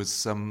talk to you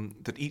was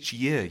that each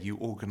year you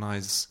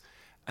organise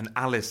an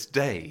Alice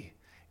Day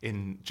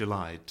in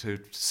July to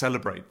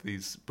celebrate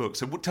these books.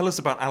 So tell us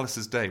about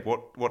Alice's Day.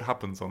 What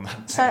happens on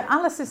that day? So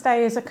Alice's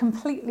Day is a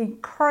completely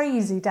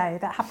crazy day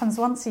that happens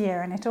once a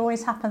year, and it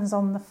always happens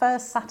on the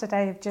first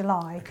Saturday of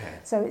July. Okay.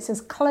 So it's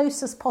as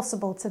close as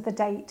possible to the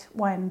date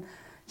when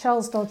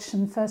Charles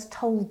Dodgson first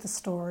told the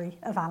story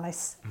of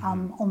Alice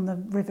on the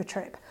river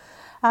trip.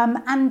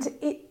 And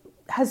it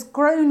has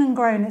grown and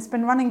grown. It's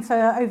been running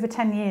for over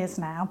 10 years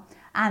now.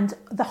 And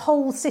the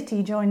whole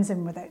city joins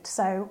in with it.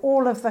 So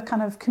all of the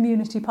kind of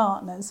community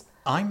partners.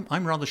 I'm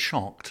rather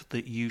shocked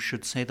that you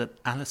should say that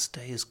Alice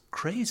Day is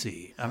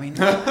crazy. I mean,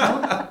 how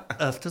on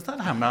earth does that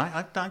happen?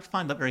 I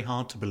find that very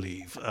hard to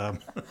believe.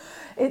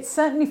 It's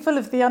certainly full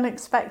of the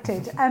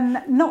unexpected,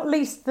 and not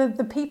least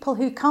the people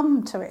who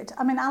come to it.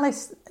 I mean,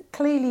 Alice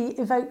clearly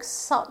evokes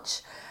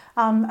such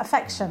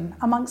affection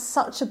amongst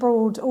such a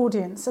broad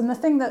audience. And the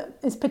thing that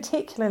is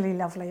particularly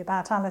lovely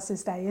about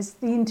Alice's Day is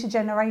the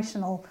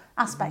intergenerational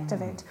aspect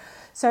of it.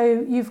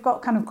 So you've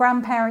got kind of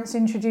grandparents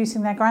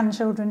introducing their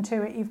grandchildren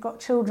to it. You've got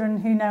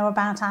children who know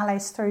about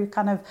Alice through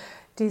kind of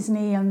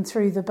Disney and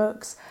through the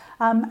books.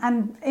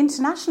 And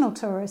international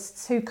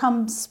tourists who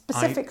come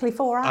specifically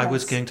for Alice. I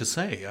was going to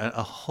say,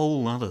 a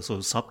whole other sort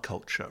of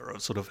subculture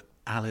of sort of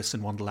Alice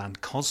in Wonderland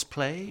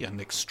cosplay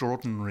and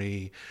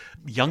extraordinary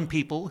young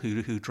people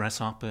who dress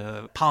up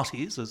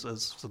parties as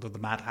sort of the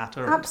Mad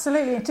Hatter.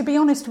 Absolutely. To be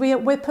honest,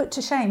 we're put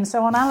to shame.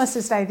 So on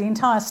Alice's Day, the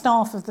entire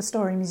staff of the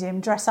Story Museum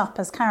dress up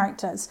as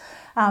characters.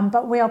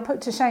 But we are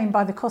put to shame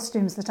by the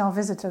costumes that our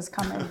visitors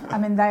come in. I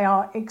mean, they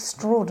are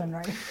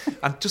extraordinary.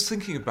 And just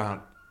thinking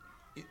about,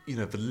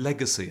 the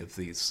legacy of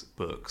these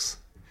books,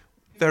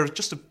 there are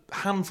just a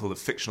handful of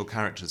fictional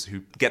characters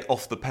who get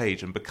off the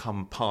page and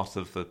become part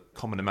of the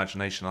common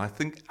imagination. I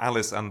think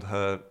Alice and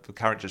the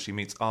characters she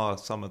meets are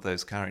some of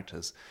those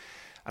characters.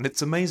 And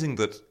it's amazing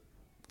that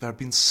there have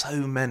been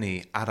so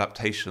many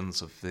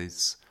adaptations of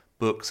these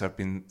books. There have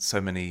been so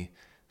many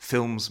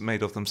films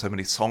made of them, so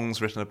many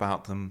songs written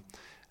about them.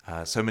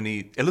 So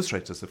many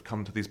illustrators have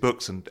come to these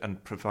books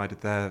and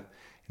provided their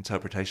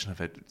interpretation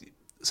of it.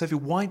 Sophie,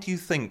 why do you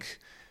think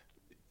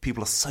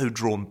people are so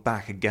drawn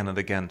back again and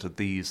again to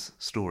these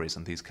stories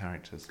and these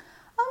characters?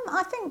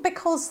 I think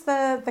because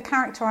the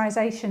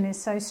characterisation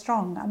is so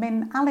strong. I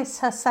mean, Alice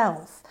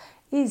herself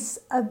is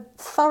a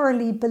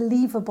thoroughly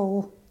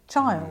believable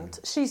child.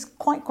 She's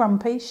quite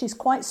grumpy, she's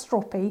quite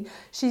stroppy.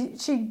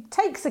 She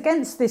takes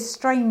against this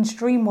strange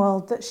dream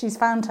world that she's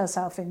found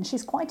herself in.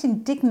 She's quite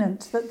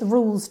indignant that the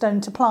rules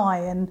don't apply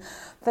and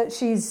that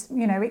she's,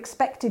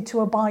 expected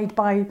to abide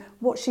by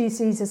what she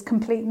sees as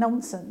complete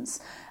nonsense.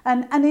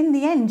 And in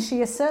the end,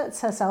 she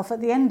asserts herself at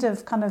the end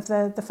of kind of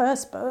the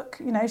first book.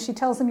 She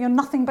tells them, you're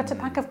nothing but a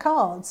pack of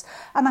cards.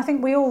 And I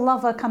think we all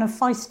love a kind of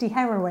feisty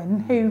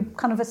heroine who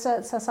kind of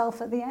asserts herself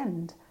at the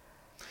end.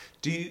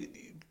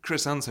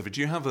 Chris and Sophie,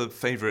 do you have a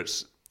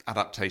favourite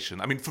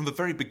adaptation? I mean, from the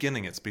very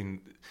beginning it's been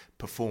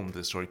performed,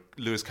 this story.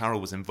 Lewis Carroll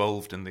was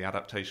involved in the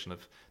adaptation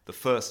of the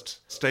first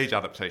stage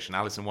adaptation,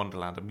 Alice in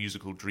Wonderland, a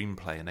musical dream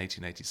play in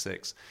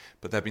 1886.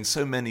 But there have been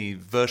so many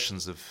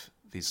versions of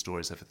these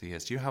stories over the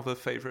years. Do you have a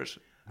favourite?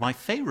 My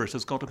favourite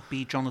has got to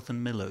be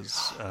Jonathan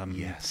Miller's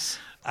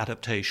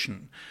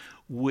adaptation,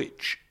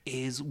 which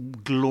is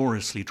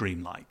gloriously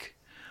dreamlike.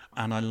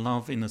 And I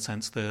love, in a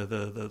sense,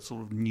 the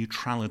sort of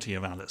neutrality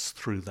of Alice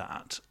through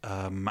that,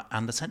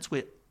 and the sense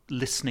we're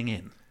listening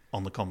in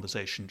on the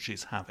conversation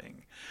she's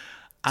having.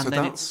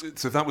 And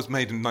so that was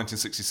made in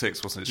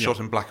 1966, wasn't it? Yeah. Shot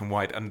in black and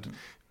white, and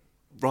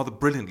rather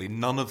brilliantly,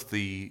 none of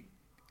the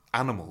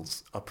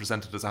animals are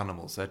presented as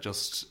animals. They're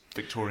just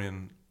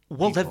Victorian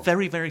Well, people. they're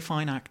very, very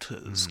fine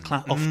actors,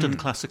 often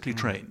classically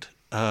trained.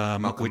 Which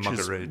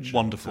Muggeridge is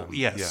wonderful. and,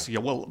 Yes, yeah.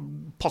 Well,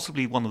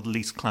 possibly one of the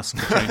least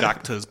classically trained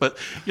actors, but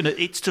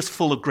it's just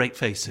full of great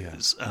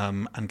faces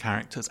and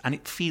characters, and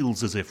it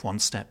feels as if one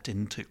stepped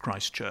into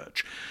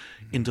Christchurch,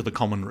 into the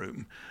common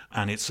room,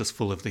 and it's just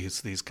full of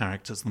these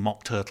characters. The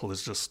Mock Turtle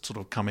has just sort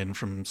of come in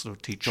from sort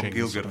of teaching. John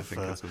Gielgud, I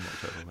think, is the Mock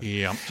Turtle.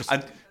 Yeah.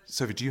 And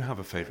Sophie, do you have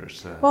a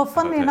favourite? Well,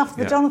 funnily enough,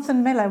 the Yeah.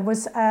 Jonathan Miller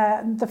was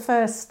the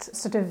first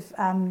sort of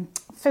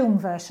film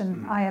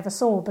version I ever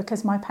saw,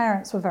 because my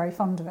parents were very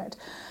fond of it.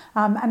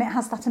 And it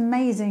has that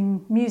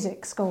amazing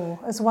music score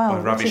as well,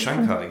 By Ravi which is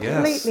Shankar,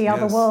 completely yes,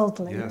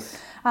 otherworldly. yes.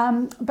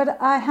 But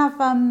I have,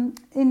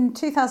 in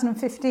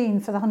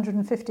 2015, for the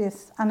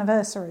 150th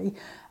anniversary,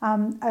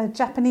 a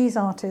Japanese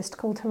artist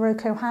called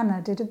Hiroko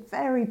Hana did a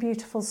very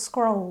beautiful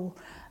scroll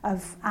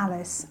of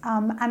Alice,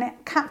 and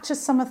it captures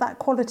some of that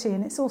quality,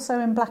 and it's also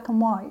in black and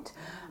white.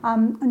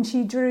 And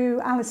she drew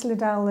Alice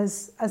Liddell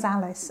as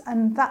Alice,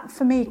 and that,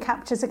 for me,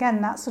 captures,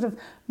 again, that sort of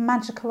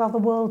magical,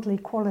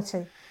 otherworldly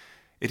quality.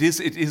 It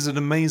is an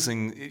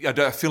amazing...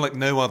 I feel like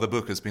no other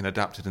book has been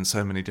adapted in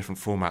so many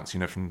different formats,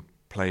 from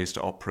plays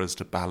to operas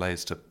to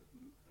ballets to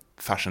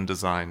fashion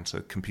design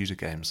to computer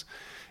games.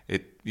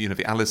 The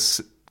Alice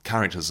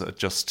characters are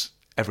just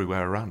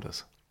everywhere around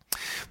us.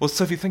 Well,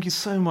 Sophie, thank you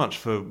so much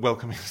for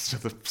welcoming us to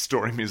the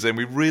Story Museum.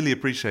 We really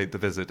appreciate the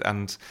visit,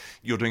 and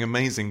you're doing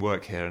amazing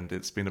work here, and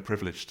it's been a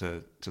privilege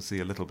to see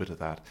a little bit of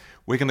that.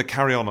 We're going to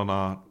carry on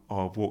our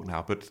walk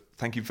now, but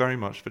thank you very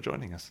much for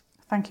joining us.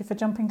 Thank you for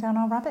jumping down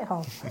our rabbit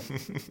hole.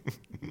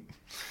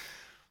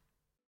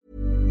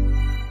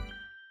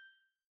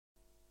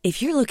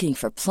 If you're looking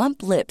for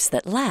plump lips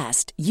that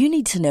last, you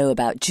need to know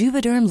about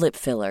Juvederm lip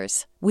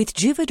fillers. With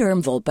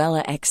Juvederm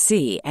Volbella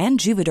XC and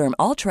Juvederm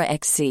Ultra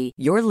XC,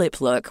 your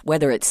lip look,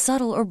 whether it's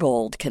subtle or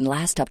bold, can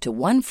last up to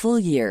 1 full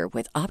year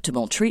with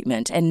optimal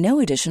treatment and no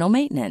additional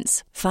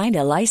maintenance. Find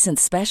a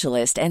licensed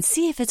specialist and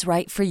see if it's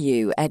right for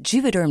you at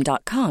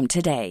Juvederm.com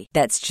today.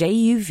 That's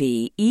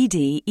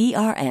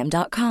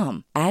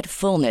JUVEDERM.com. Add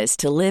fullness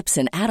to lips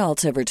in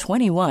adults over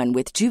 21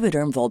 with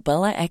Juvederm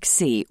Volbella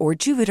XC or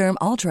Juvederm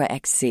Ultra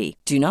XC.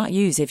 Do not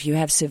use if you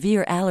have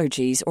severe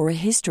allergies or a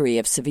history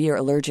of severe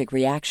allergic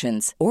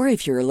reactions, or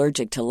if you're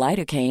allergic to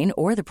lidocaine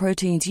or the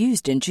proteins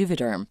used in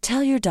Juvederm.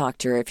 Tell your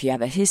doctor if you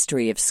have a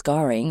history of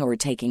scarring or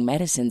taking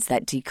medicines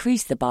that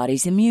decrease the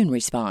body's immune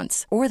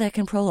response or that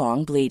can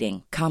prolong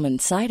bleeding. Common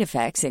side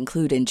effects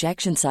include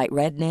injection site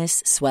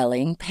redness,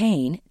 swelling,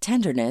 pain,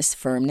 tenderness,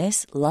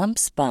 firmness,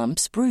 lumps,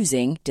 bumps,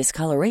 bruising,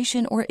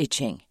 discoloration, or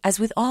itching. As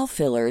with all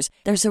fillers,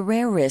 there's a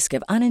rare risk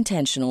of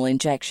unintentional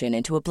injection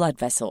into a blood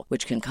vessel,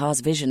 which can cause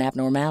vision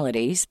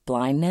abnormalities,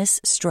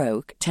 blindness,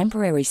 stroke,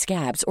 temporary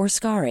scabs, or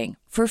scarring.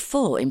 For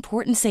full,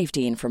 important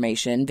safety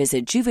information,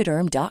 visit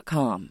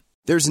Juvederm.com.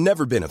 There's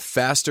never been a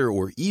faster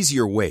or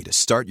easier way to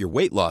start your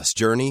weight loss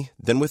journey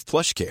than with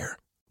PlushCare.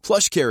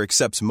 PlushCare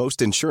accepts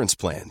most insurance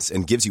plans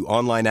and gives you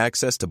online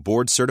access to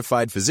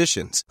board-certified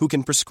physicians who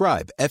can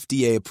prescribe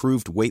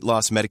FDA-approved weight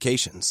loss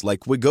medications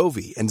like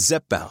Wegovy and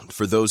Zepbound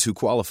for those who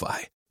qualify.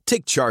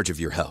 Take charge of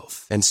your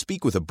health and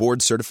speak with a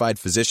board-certified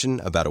physician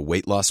about a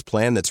weight loss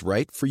plan that's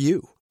right for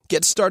you.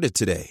 Get started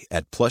today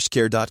at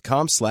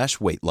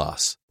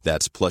plushcare.com/weight-loss.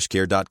 That's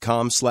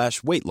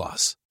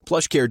plushcare.com/weight-loss.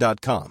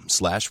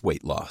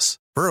 plushcare.com/weight-loss.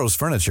 Burrow's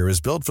furniture is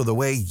built for the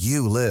way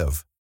you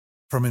live.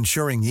 From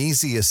ensuring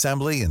easy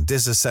assembly and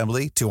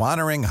disassembly to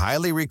honoring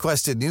highly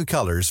requested new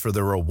colors for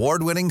their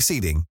award-winning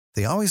seating,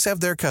 they always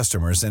have their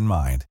customers in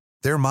mind.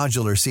 Their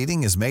modular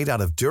seating is made out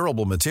of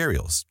durable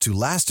materials to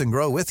last and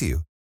grow with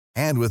you.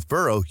 And with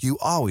Burrow, you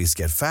always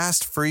get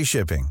fast, free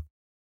shipping.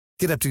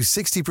 Get up to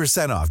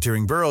 60% off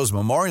during Burrow's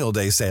Memorial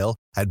Day sale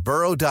at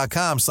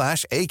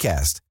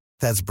burrow.com/ACAST.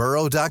 That's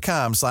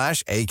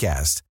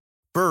burrow.com/ACAST.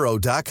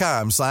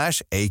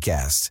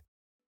 burrow.com/ACAST.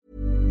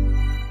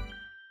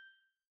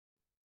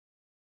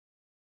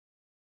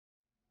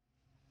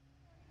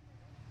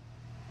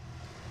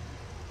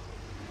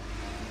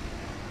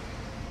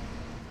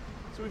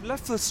 So we've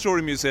left the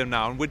Story Museum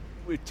now, and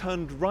we've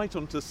turned right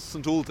onto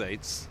St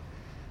Aldate's,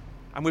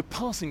 and we're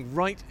passing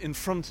right in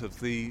front of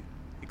the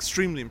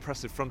extremely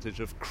impressive frontage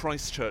of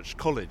Christchurch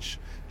College,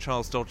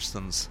 Charles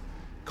Dodgson's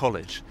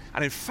college.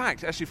 And in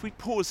fact, actually, if we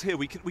pause here,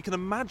 we can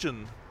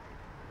imagine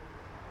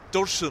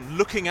Dodgson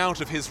looking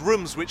out of his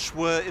rooms, which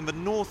were in the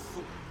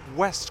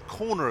northwest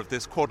corner of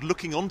this quad,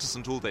 looking onto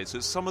St Aldate's. So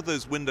it's some of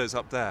those windows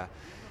up there.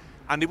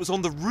 And it was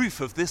on the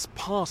roof of this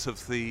part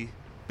of the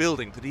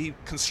building that he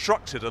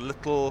constructed a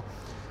little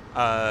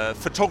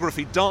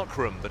photography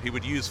darkroom that he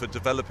would use for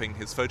developing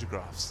his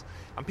photographs.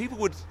 And people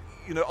would,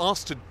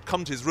 ask to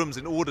come to his rooms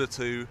in order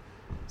to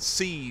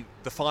see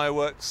the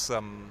fireworks,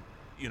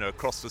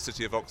 across the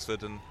city of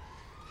Oxford. And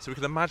So we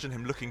can imagine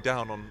him looking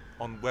down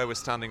on where we're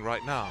standing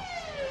right now.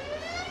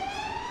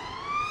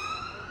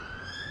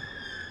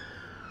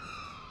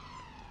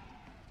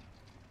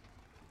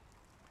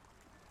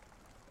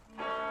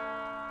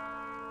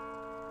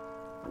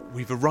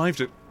 We've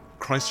arrived at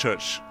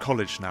Christchurch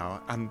College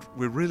now, and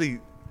we're really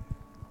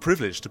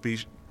privileged to be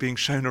being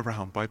shown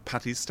around by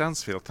Patty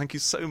Stansfield. Thank you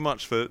so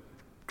much for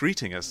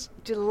greeting us.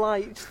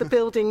 Delight. The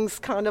buildings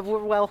kind of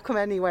were welcome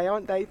anyway,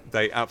 aren't they?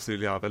 They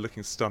absolutely are. They're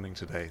looking stunning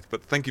today.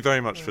 But thank you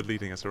very much for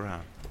leading us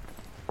around.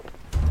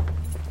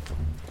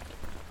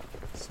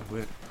 So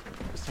we're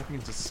stepping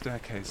into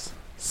staircase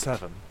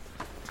 7.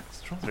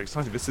 It's rather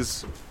exciting.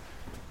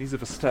 These are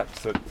the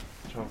steps that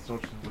Charles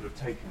Dodgson would have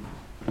taken.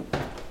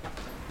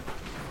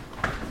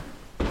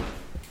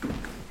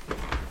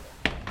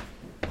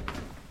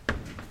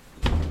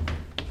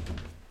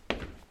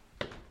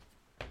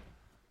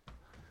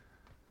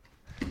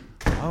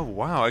 Oh,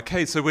 wow.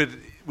 Okay, so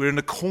we're in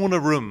a corner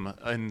room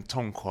in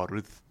Tong Quad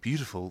with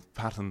beautiful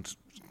patterned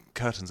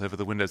curtains over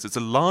the windows. It's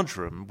a large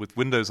room with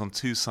windows on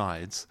two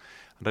sides,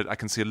 and I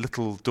can see a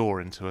little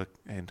door into a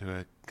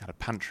kind of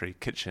pantry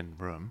kitchen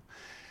room.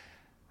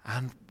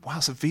 And wow,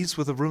 so these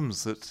were the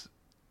rooms that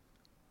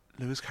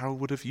Lewis Carroll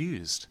would have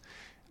used.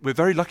 We're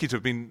very lucky to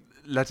have been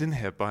let in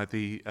here by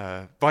the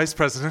Vice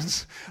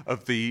President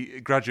of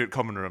the Graduate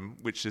Common Room,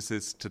 which this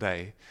is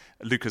today,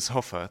 Lucas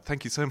Hoffer.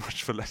 Thank you so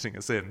much for letting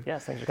us in.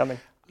 Yes, thanks for coming.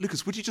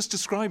 Lucas, would you just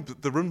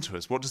describe the room to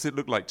us? What does it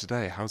look like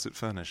today? How's it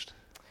furnished?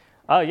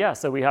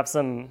 So we have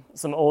some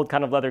old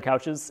kind of leather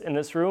couches in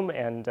this room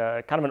and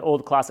kind of an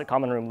old classic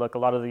common room look. A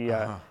lot of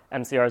the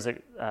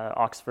MCRs at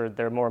Oxford,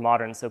 they're more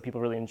modern, so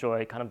people really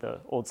enjoy kind of the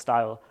old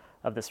style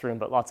of this room,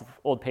 but lots of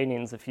old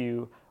paintings, a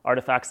few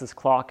artifacts, this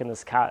clock and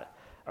this cat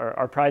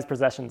are prized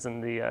possessions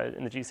in the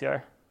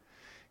GCR.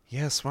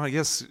 Yes, well,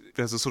 yes,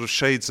 there's a sort of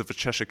shades of a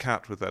Cheshire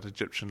cat with that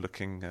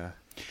Egyptian-looking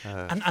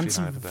and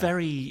some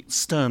very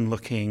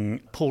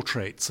stern-looking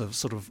portraits of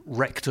sort of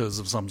rectors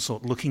of some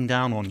sort looking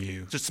down on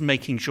you, just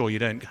making sure you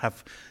don't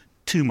have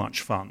too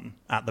much fun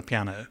at the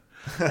piano.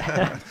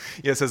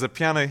 Yes, there's a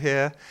piano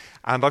here,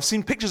 and I've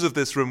seen pictures of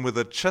this room with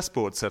a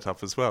chessboard set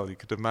up as well. You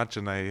could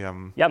imagine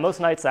a... Yeah, most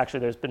nights actually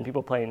there's been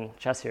people playing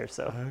chess here,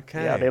 so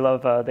okay. Yeah, they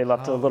love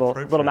to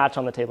little match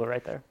on the table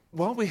right there.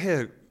 While we're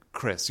here,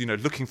 Chris,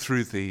 looking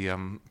through the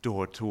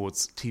door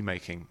towards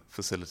tea-making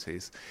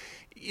facilities,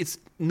 it's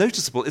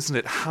noticeable, isn't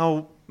it,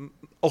 how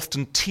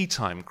often tea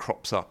time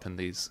crops up in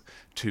these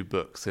two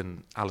books,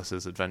 in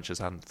Alice's Adventures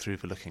and Through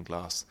the Looking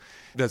Glass.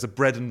 There's a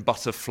bread and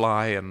butter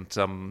fly, and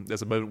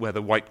there's a moment where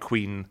the White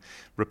Queen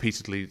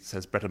repeatedly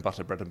says bread and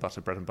butter, bread and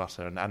butter, bread and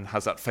butter, and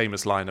has that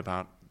famous line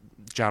about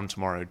jam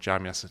tomorrow,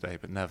 jam yesterday,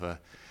 but never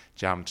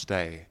jam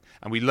today.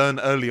 And we learn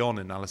early on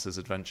in Alice's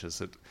Adventures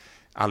that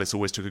Alice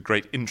always took a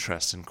great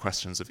interest in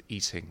questions of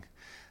eating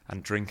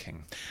and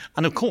drinking.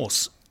 And of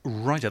course,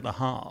 right at the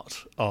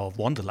heart of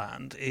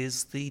Wonderland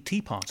is the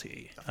tea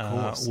party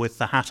with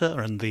the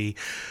Hatter and the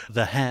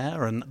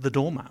Hare and the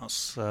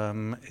Dormouse,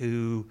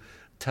 who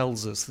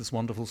tells us this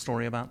wonderful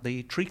story about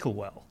the treacle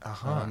well.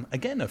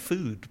 Again, a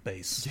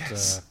food-based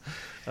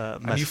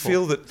And metaphor. you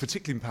feel that,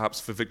 particularly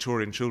perhaps for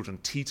Victorian children,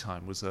 tea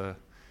time was a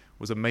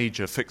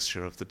major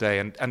fixture of the day.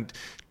 And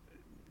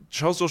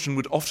Charles Dodgson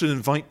would often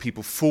invite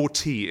people for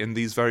tea in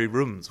these very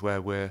rooms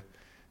where we're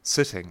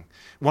sitting.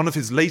 One of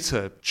his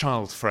later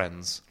child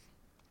friends,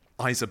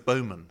 Isa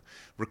Bowman,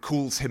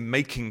 recalls him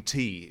making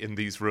tea in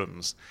these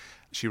rooms.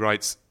 She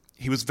writes,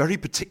 "He was very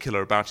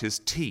particular about his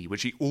tea,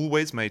 which he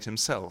always made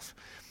himself.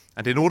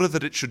 And in order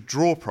that it should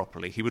draw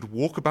properly, he would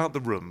walk about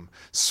the room,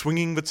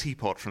 swinging the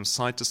teapot from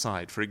side to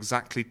side for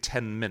exactly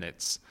 10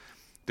 minutes.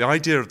 The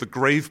idea of the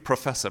grave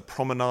professor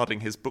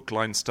promenading his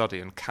book-lined study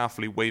and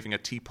carefully waving a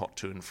teapot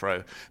to and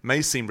fro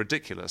may seem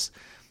ridiculous,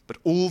 but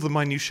all the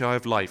minutiae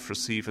of life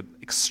receive an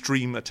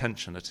extreme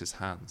attention at his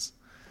hands."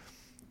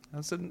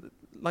 That's a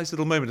nice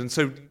little moment. And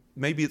so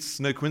maybe it's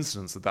no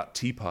coincidence that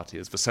tea party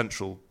is the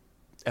central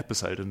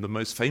episode and the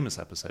most famous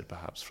episode,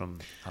 perhaps, from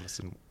Alice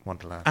in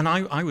Wonderland. And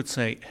I would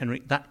say,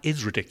 Henry, that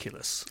is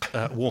ridiculous,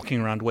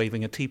 walking around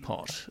waving a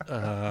teapot.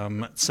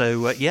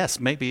 Yes,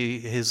 maybe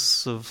his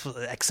sort of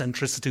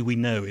eccentricity, we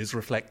know, is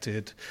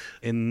reflected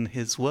in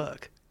his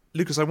work.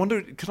 Lucas, I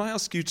wonder, could I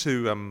ask you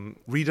to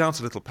read out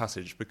a little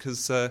passage?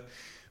 Because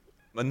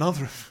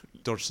another of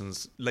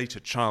Dodgson's later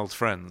child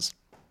friends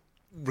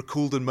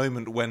recalled a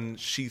moment when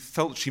she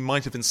felt she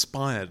might have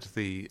inspired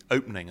the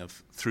opening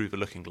of Through the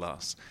Looking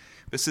Glass.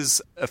 This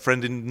is a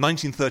friend in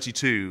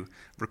 1932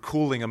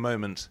 recalling a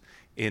moment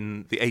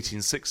in the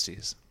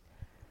 1860s.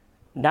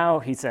 "Now,"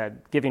 he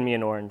said, giving me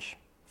an orange,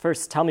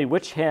 "first tell me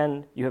which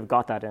hand you have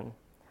got that in."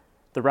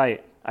 "The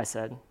right," I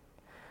said.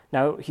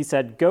 "Now," he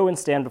said, "go and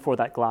stand before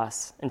that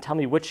glass and tell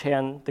me which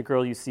hand the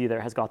girl you see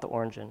there has got the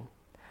orange in."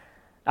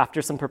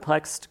 After some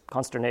perplexed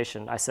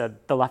consternation, I said,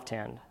 "The left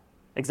hand."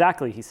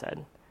 "Exactly," he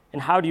said.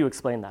 "And how do you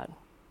explain that?"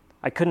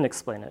 I couldn't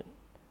explain it.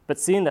 But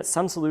seeing that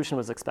some solution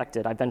was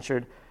expected, I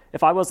ventured,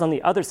 "If I was on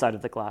the other side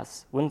of the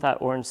glass, wouldn't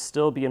that orange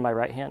still be in my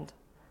right hand?"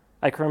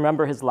 I can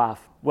remember his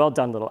laugh. "Well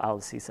done, little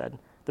Alice," he said.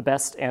 "The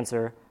best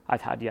answer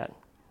I've had yet."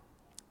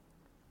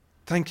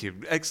 Thank you.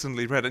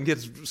 Excellently read. And yet,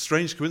 it's a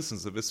strange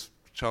coincidence that this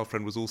child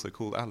friend was also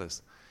called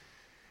Alice.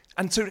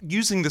 And so,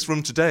 using this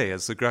room today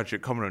as a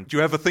graduate common room, do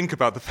you ever think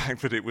about the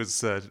fact that it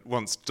was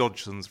once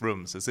Dodgson's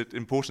rooms? Is it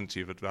important to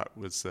you that that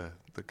was the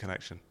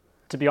connection?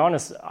 To be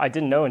honest, I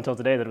didn't know until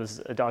today that it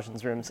was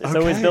Dodgson's rooms. It's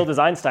always billed as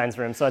Einstein's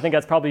room, so I think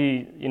that's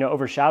probably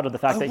overshadowed the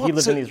fact that he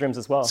lived in these rooms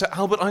as well. So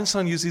Albert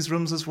Einstein used these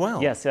rooms as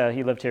well? Yes,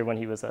 he lived here when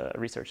he was a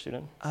research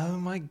student. Oh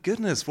my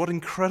goodness, what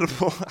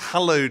incredible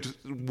hallowed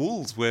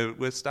walls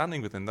we're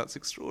standing within. That's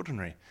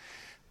extraordinary.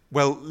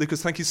 Well,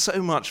 Lucas, thank you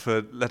so much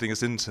for letting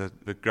us into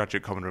the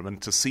graduate common room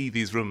and to see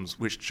these rooms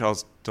which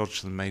Charles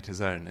Dodgson made his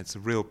own. It's a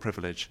real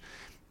privilege.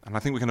 And I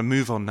think we're going to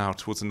move on now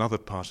towards another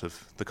part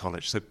of the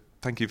college. So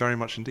thank you very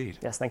much indeed.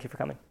 Yes, thank you for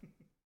coming.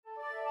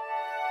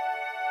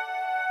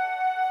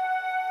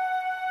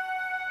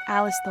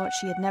 Alice thought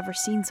she had never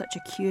seen such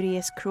a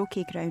curious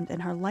croquet ground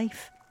in her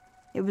life.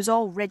 It was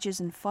all ridges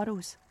and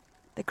furrows.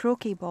 The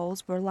croquet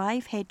balls were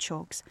live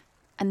hedgehogs,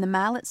 and the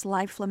mallets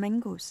live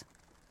flamingos.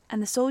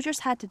 And the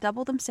soldiers had to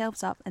double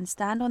themselves up and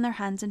stand on their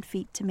hands and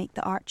feet to make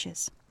the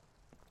arches.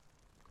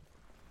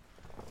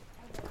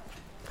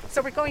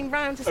 So we're going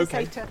round, as I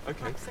say, to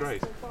Okay,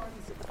 great.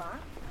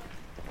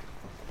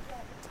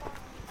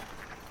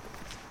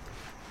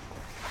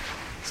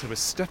 So we're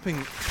stepping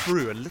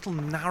through a little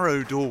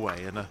narrow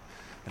doorway in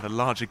a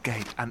larger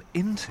gate and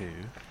into...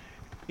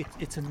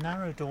 It's a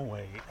narrow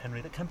doorway, Henry,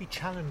 that can be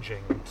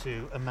challenging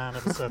to a man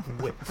of a certain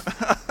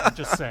width. I'm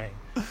just saying.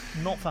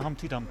 Not for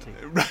Humpty Dumpty.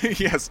 Right,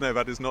 yes, no,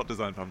 that is not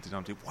designed for Humpty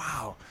Dumpty.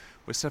 Wow,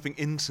 we're stepping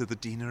into the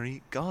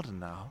Deanery Garden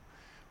now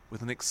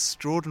with an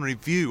extraordinary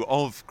view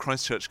of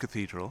Christchurch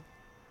Cathedral.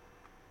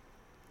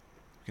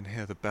 You can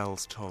hear the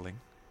bells tolling.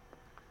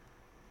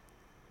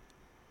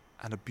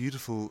 And a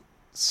beautiful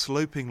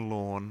sloping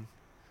lawn,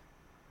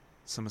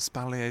 some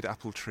espaliered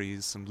apple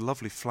trees, some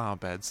lovely flower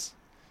beds.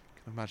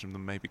 I can imagine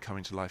them maybe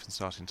coming to life and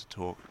starting to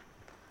talk.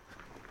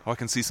 Oh, I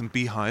can see some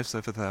beehives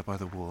over there by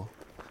the wall.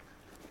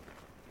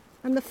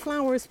 And the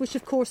flowers, which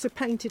of course are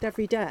painted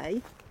every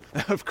day.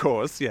 Of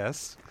course,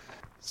 yes.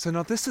 So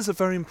now this is a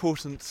very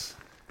important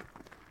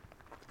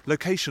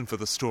location for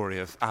the story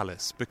of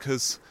Alice,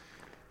 because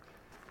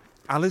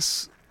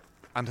Alice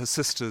and her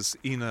sisters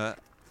Ina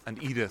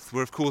and Edith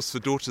were of course the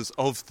daughters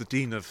of the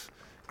Dean of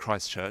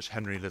Christchurch,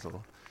 Henry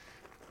Liddell.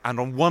 And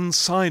on one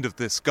side of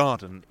this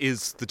garden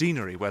is the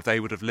deanery, where they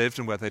would have lived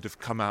and where they'd have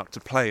come out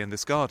to play in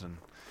this garden.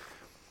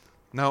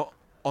 Now,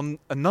 on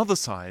another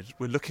side,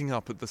 we're looking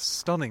up at the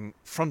stunning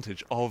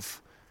frontage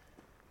of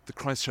the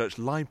Christchurch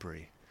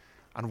Library.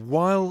 And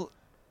while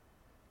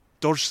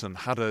Dodgson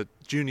had a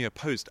junior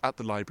post at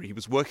the library, he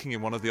was working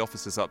in one of the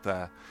offices up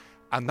there.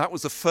 And that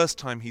was the first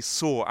time he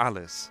saw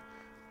Alice,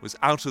 was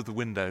out of the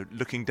window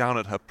looking down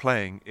at her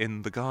playing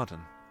in the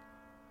garden.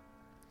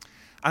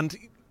 And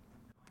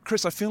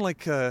Chris, I feel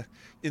like,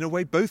 in a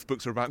way, both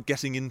books are about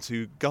getting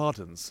into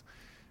gardens.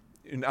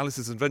 In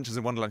Alice's Adventures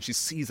in Wonderland, she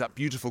sees that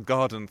beautiful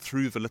garden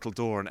through the little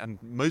door, and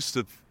most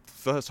of the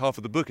first half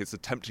of the book it's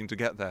attempting to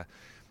get there.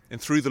 And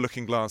Through the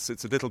Looking Glass,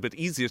 it's a little bit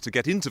easier to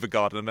get into the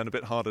garden and then a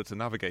bit harder to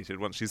navigate it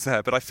once she's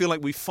there. But I feel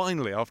like we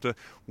finally, after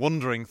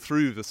wandering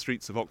through the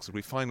streets of Oxford,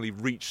 we finally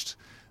reached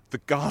the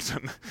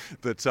garden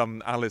that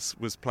Alice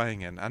was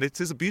playing in. And it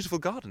is a beautiful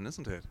garden,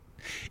 isn't it?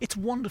 It's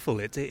wonderful.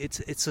 It's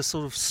a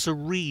sort of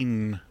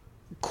serene,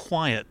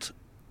 quiet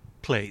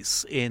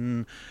place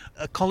in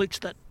a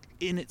college that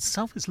in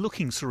itself is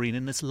looking serene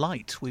in this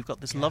light. We've got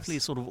this lovely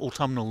sort of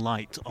autumnal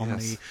light on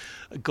the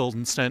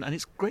golden stone, and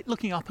it's great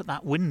looking up at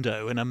that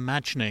window and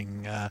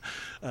imagining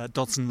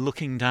Dodgson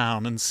looking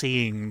down and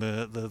seeing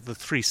the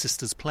three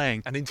sisters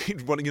playing. And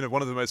indeed,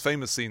 one of the most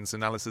famous scenes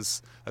in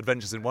Alice's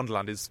Adventures in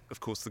Wonderland is, of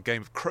course, the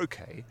game of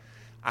croquet.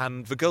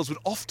 And the girls would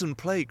often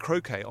play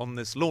croquet on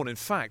this lawn. In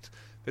fact,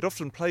 they'd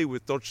often play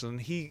with Dodgson.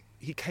 He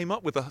came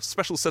up with a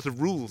special set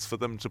of rules for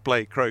them to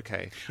play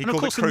croquet. He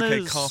called it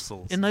croquet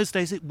castles. In those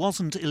days, it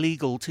wasn't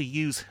illegal to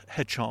use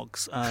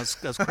hedgehogs as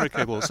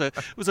croquet balls, so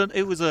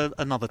it was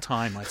another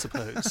time, I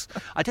suppose.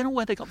 I don't know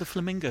where they got the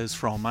flamingos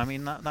from. I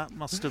mean, that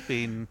must have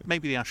been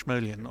maybe the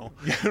Ashmolean or.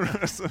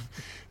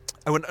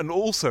 Oh, and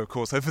also, of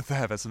course, over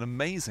there's an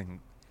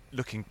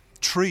amazing-looking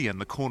tree in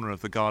the corner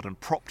of the garden,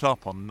 propped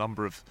up on a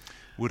number of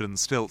wooden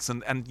stilts,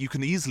 and you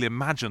can easily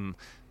imagine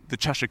the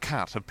Cheshire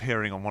Cat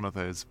appearing on one of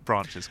those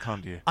branches,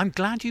 can't you? I'm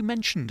glad you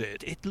mentioned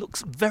it. It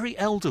looks very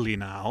elderly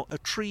now. A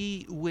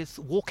tree with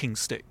walking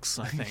sticks,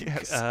 I think.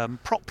 Yes.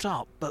 Propped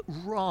up, but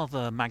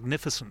rather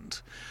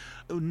magnificent.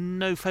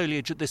 No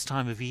foliage at this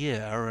time of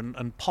year,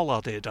 and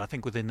pollarded, I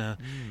think, within an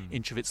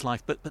inch of its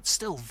life, but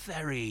still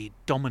very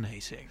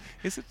dominating.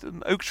 Is it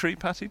an oak tree,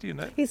 Patty? Do you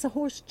know? It's a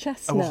horse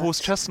chestnut. Oh, a horse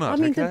chestnut. I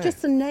mean, okay.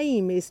 just the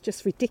name is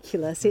just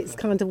ridiculous. It's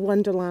kind of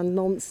Wonderland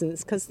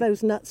nonsense, because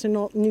those nuts are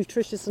not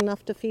nutritious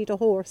enough to feed a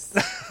horse.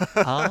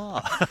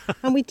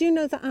 And we do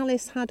know that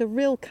Alice had a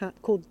real cat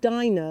called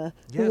Dinah,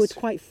 who would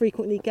quite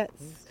frequently get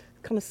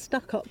kind of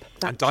stuck up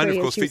that and Dinah, tree,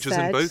 of course, features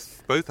said. in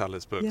both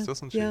Alice books,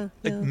 doesn't she? Yeah.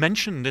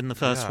 Mentioned in the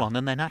first one,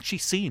 and then actually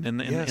seen in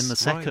the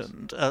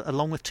second,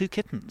 along with two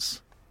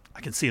kittens.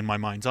 can see in my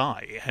mind's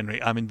eye,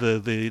 Henry. I mean,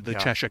 the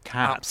Cheshire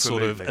Cat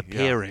absolutely, sort of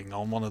appearing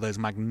on one of those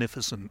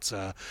magnificent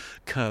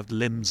curved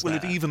limbs. Well,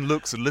 there. it even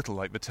looks a little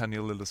like the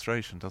Tenniel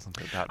illustration, doesn't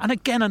it? And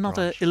again,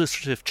 another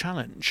illustrative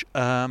challenge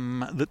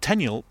that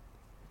Tenniel,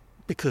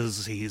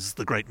 because he's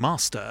the great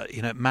master,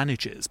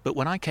 manages. But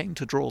when I came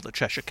to draw the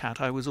Cheshire Cat,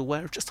 I was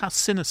aware of just how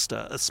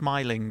sinister a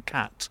smiling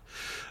cat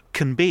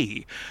can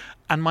be.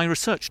 And my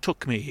research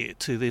took me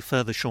to the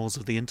further shores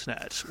of the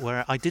internet,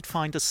 where I did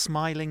find a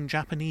smiling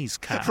Japanese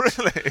cat.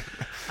 Really?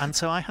 And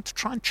so I had to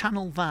try and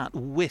channel that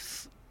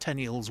with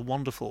Tenniel's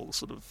wonderful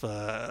sort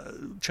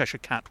of Cheshire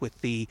Cat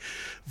with the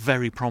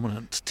very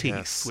prominent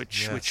teeth,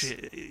 which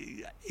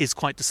is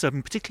quite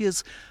disturbing, particularly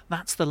as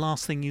that's the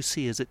last thing you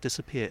see as it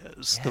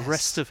disappears. The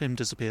rest of him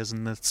disappears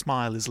and the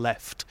smile is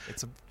left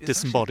it's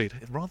disembodied.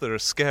 Rather a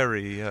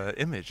scary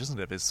image,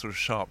 isn't it? It's sort of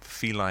sharp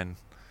feline.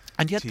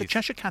 And yet teeth. the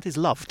Cheshire Cat is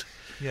loved.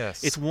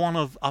 Yes. It's one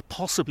of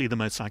possibly the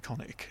most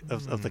iconic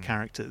of the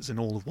characters in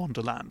all of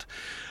Wonderland.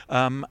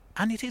 And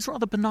it is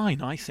rather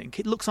benign, I think.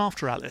 It looks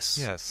after Alice.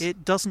 Yes.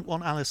 It doesn't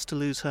want Alice to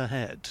lose her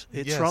head.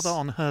 It's rather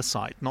on her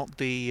side, not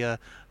the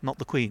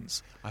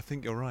Queen's. I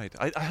think you're right.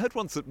 I heard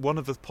once that one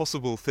of the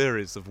possible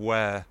theories of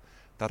where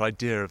that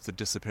idea of the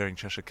disappearing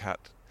Cheshire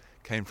Cat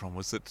came from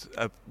was that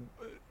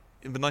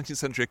in the 19th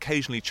century,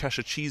 occasionally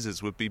Cheshire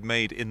cheeses would be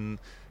made in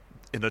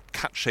a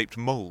cat-shaped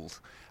mould.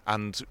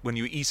 And when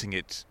you were eating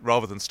it,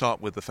 rather than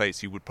start with the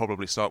face, you would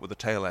probably start with the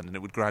tail end, and it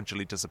would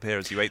gradually disappear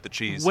as you ate the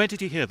cheese. Where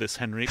did you hear this,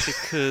 Henry?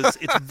 Because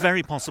it's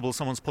very possible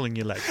someone's pulling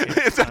your leg.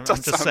 That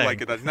does sound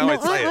like it. Now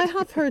I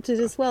have heard it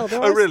as well.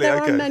 There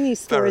are many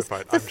stories.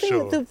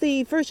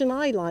 The version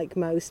I like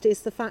most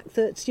is the fact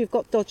that you've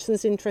got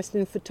Dodgson's interest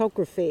in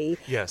photography.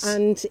 Yes.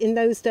 And in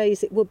those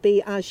days, it would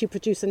be as you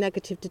produce a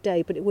negative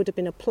today, but it would have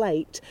been a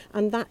plate,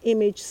 and that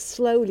image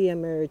slowly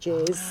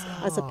emerges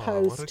as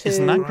opposed to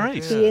Isn't that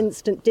great? the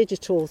instant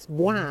digital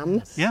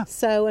wham. Yeah.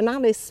 So, and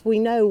Alice, we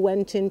know,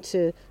 went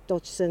into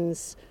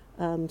Dodgson's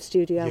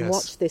studio and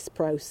watched this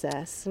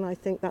process, and I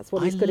think that's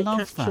what he's good at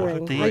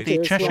capturing. The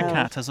Cheshire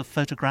Cat as a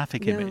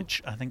photographic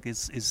image, I think,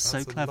 is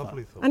so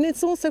clever. And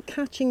it's also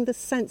catching the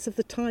sense of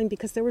the time,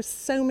 because there were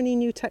so many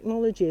new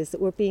technologies that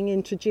were being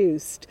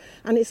introduced,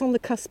 and it's on the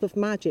cusp of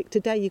magic.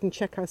 Today you can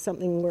check how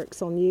something works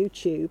on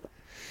YouTube.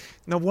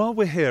 Now, while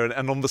we're here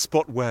and on the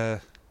spot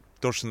where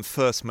Dodgson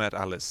first met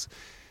Alice,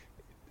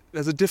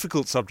 there's a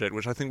difficult subject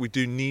which I think we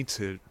do need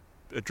to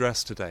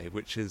address today,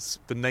 which is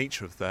the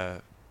nature of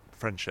their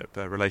friendship,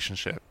 their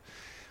relationship.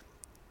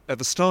 At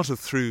the start of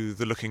Through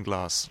the Looking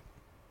Glass,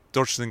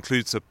 Dodgson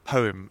includes a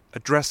poem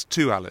addressed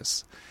to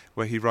Alice,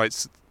 where he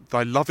writes,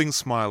 "Thy loving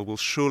smile will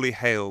surely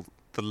hail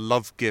the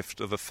love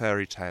gift of a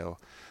fairy tale.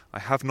 I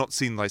have not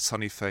seen thy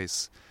sunny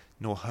face,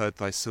 nor heard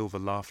thy silver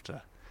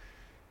laughter."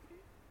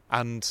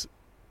 And,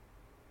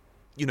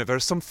 there are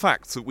some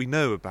facts that we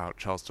know about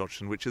Charles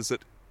Dodgson, which is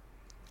that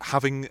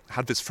having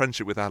had this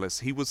friendship with Alice,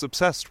 he was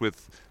obsessed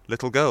with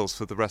little girls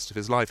for the rest of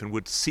his life and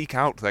would seek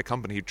out their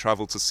company. He'd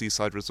travel to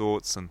seaside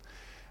resorts and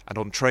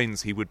on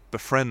trains he would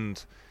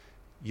befriend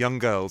young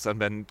girls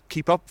and then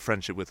keep up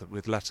friendship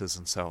with letters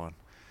and so on.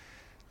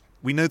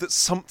 We know that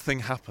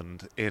something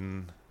happened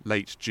in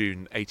late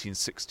June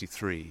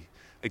 1863,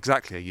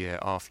 exactly a year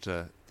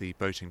after the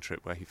boating trip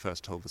where he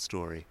first told the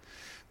story,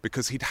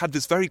 because he'd had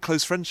this very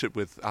close friendship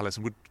with Alice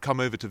and would come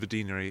over to the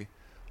deanery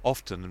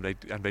often,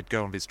 and they'd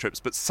go on these trips.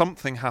 But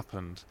something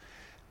happened,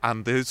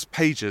 and those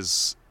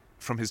pages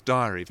from his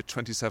diary, the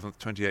 27th,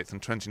 28th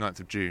and 29th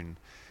of June,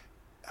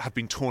 have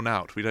been torn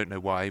out. We don't know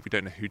why, we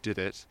don't know who did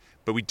it,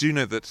 but we do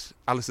know that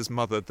Alice's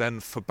mother then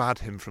forbade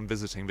him from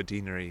visiting the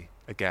deanery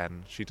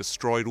again. She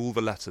destroyed all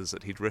the letters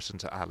that he'd written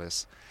to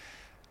Alice.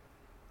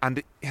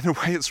 And in a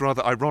way it's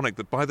rather ironic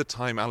that by the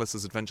time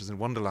Alice's Adventures in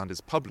Wonderland is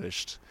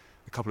published,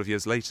 a couple of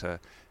years later,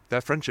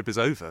 their friendship is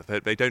over.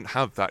 They don't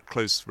have that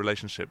close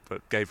relationship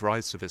that gave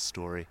rise to this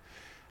story.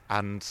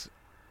 And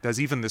there's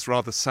even this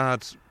rather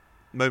sad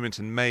moment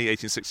in May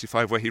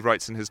 1865 where he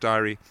writes in his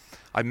diary,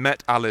 "I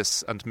met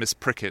Alice and Miss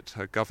Prickett,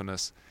 her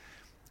governess,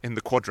 in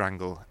the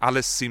quadrangle.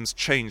 Alice seems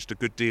changed a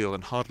good deal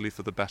and hardly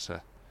for the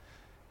better,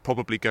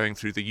 probably going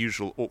through the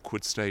usual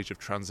awkward stage of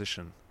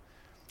transition."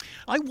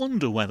 I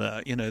wonder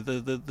whether,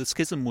 the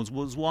schism was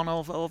one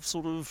of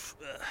sort of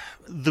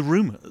the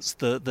rumours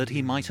that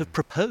he might have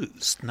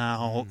proposed.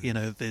 Now,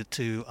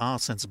 to our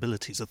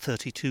sensibilities, a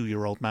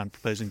 32-year-old man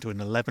proposing to an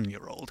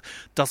 11-year-old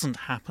doesn't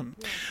happen.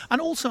 And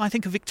also, I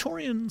think, a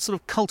Victorian sort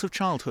of cult of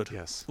childhood,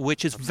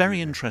 which is very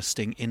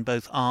interesting in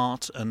both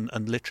art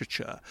and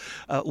literature,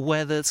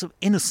 where the sort of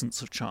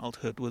innocence of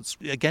childhood was,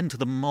 again, to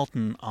the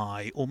modern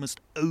eye,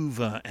 almost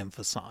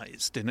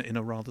over-emphasised in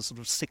a rather sort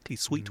of sickly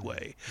sweet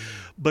way.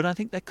 But I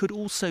think there could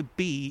also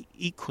be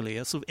equally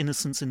a sort of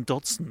innocence in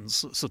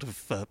Dodson's sort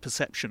of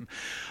perception.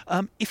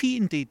 If he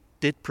indeed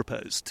did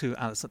propose to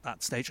Alice at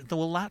that stage,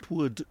 well, that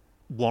would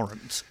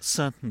warrant,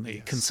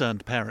 certainly,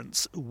 concerned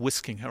parents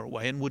whisking her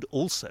away, and would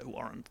also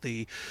warrant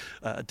the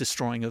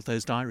destroying of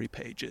those diary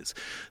pages.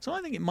 So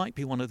I think it might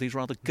be one of these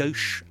rather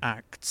gauche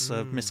acts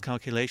of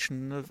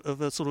miscalculation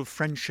of a sort of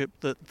friendship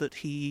that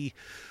he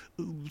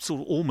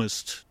sort of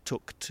almost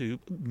took to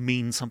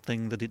mean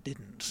something that it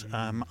didn't.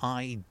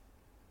 I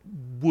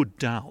would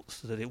doubt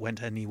that it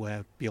went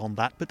anywhere beyond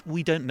that, but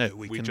we don't know.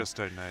 We just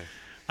don't know.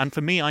 And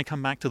for me, I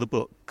come back to the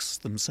books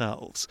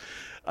themselves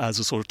as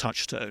a sort of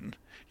touchstone.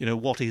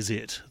 What is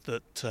it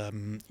that,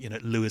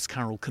 Lewis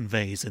Carroll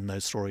conveys in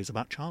those stories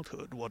about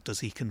childhood? What does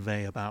he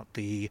convey about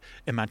the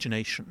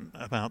imagination,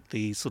 about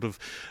the sort of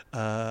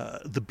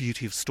the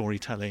beauty of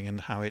storytelling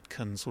and how it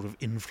can sort of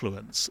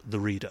influence the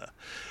reader?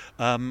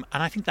 And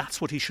I think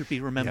that's what he should be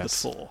remembered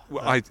for.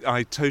 Well,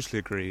 I totally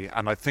agree.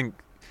 And I think,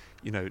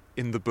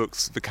 in the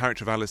books, the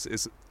character of Alice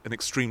is an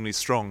extremely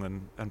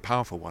strong and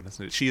powerful one,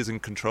 isn't it? She is in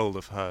control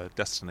of her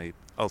destiny,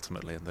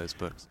 ultimately, in those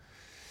books.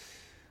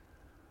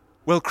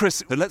 Well,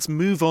 Chris, let's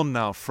move on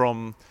now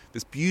from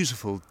this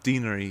beautiful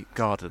deanery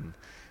garden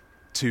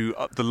to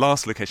the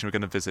last location we're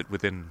going to visit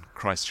within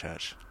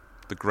Christchurch,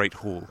 the Great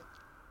Hall.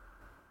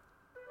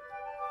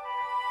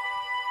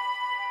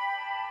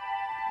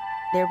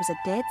 There was a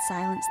dead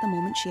silence the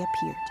moment she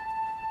appeared.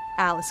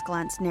 Alice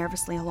glanced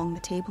nervously along the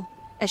table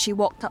as she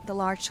walked up the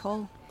large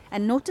hall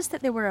and noticed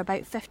that there were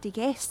about 50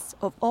 guests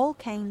of all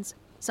kinds.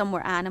 Some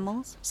were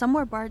animals, some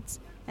were birds,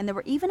 and there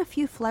were even a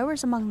few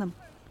flowers among them.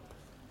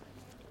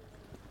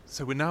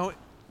 So we're now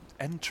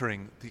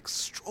entering the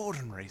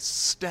extraordinary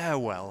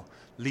stairwell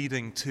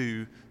leading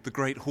to the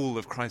Great Hall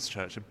of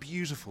Christchurch, a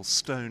beautiful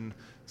stone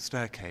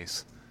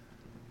staircase.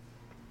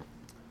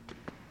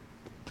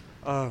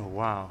 Oh,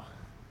 wow.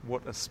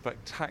 What a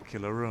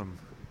spectacular room.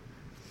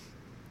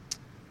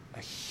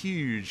 A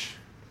huge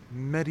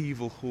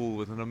medieval hall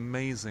with an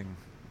amazing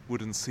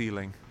wooden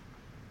ceiling.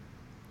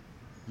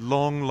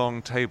 Long,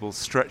 long tables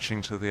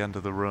stretching to the end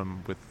of the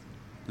room with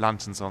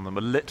lanterns on them.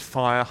 A lit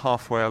fire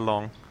halfway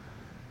along.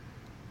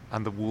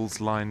 And the walls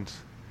lined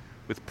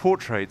with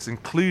portraits,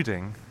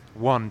 including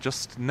one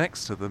just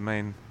next to the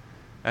main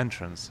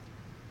entrance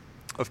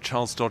of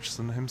Charles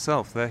Dodgson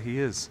himself. There he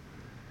is,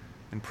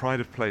 in pride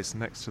of place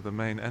next to the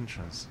main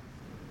entrance.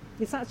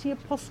 It's actually a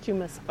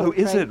posthumous portrait.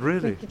 Oh, is it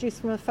really?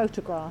 Produced from a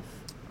photograph.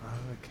 Oh,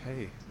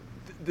 okay.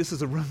 This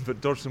is a room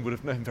that Dodgson would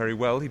have known very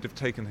well. He'd have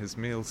taken his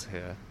meals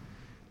here.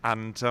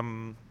 And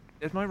am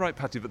I right,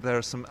 Patty, that there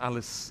are some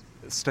Alice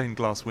stained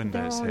glass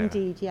windows here? There are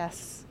indeed,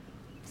 yes.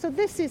 So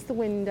this is the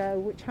window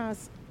which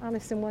has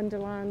Alice in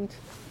Wonderland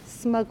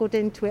smuggled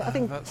into it. I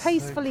think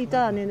tastefully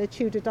done in a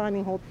Tudor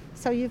dining hall.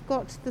 So you've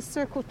got the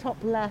circle top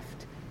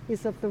left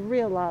is of the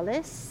real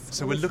Alice.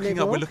 So we're looking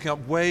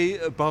up way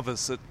above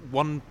us at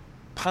one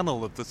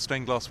panel of the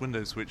stained glass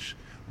windows which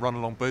run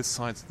along both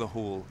sides of the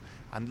hall,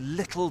 and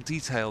little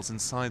details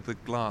inside the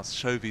glass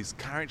show these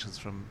characters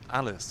from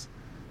Alice.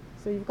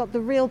 So you've got the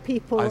real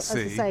people, as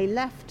I say,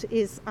 left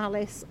is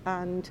Alice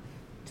and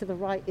to the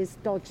right is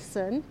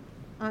Dodgson.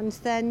 And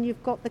then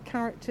you've got the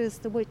characters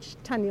which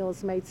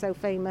Tenniel's made so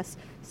famous.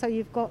 So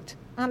you've got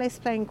Alice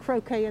playing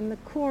croquet in the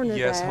corner there.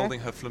 Yes, holding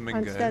her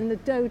flamingo. And then the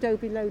dodo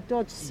below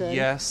Dodgson.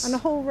 Yes. And a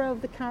whole row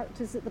of the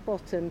characters at the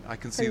bottom. I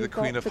can see the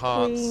Queen of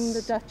Hearts. The Queen,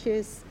 the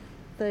Duchess,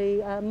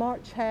 the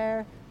March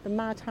Hare, the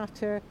Mad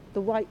Hatter,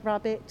 the White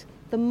Rabbit,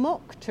 the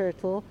Mock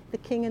Turtle, the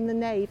King and the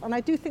Knave. And I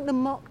do think the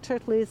Mock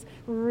Turtle is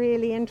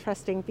really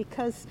interesting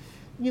because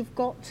you've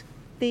got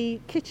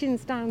the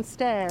kitchens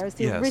downstairs,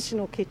 the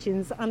original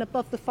kitchens, and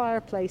above the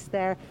fireplace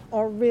there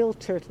are real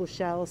turtle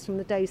shells from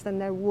the days when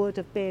there would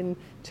have been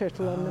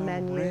turtle on the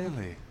menu.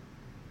 Really?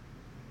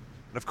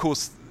 And of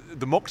course,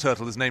 the mock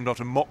turtle is named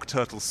after mock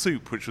turtle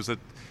soup, which was a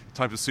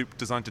type of soup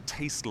designed to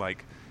taste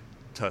like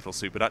turtle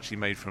soup, but actually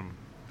made from,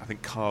 I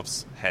think,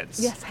 calves' heads.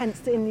 Yes,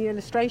 hence in the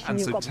illustration and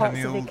you've so got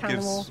parts of the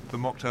gives the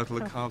mock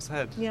turtle a calf's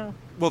head. Yeah.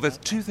 Well, there's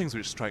two things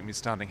which strike me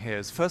standing here.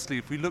 Is firstly,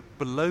 if we look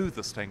below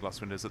the stained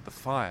glass windows at the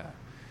fire,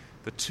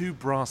 the two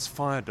brass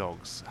fire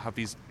dogs have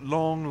these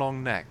long,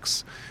 long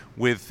necks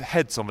with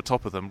heads on the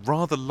top of them,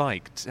 rather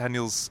like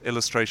Tenniel's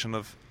illustration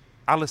of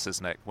Alice's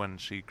neck when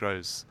she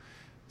grows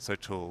so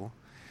tall.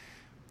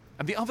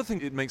 And the other thing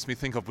it makes me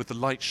think of with the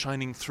light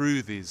shining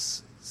through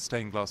these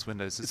stained glass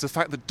windows is the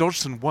fact that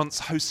Dodgson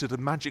once hosted a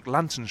magic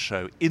lantern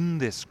show in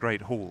this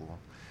great hall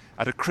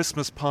at a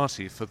Christmas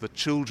party for the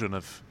children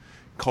of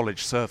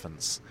college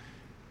servants.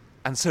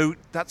 And so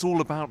that's all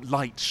about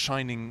light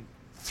shining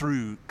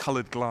through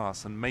coloured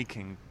glass and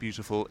making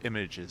beautiful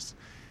images.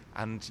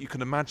 And you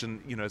can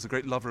imagine, as a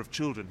great lover of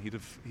children, he'd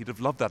have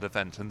loved that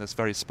event in this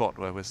very spot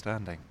where we're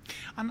standing.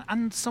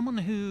 And someone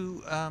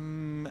who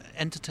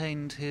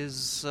entertained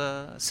his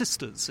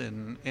sisters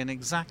in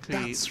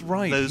exactly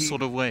those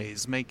sort of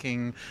ways,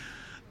 making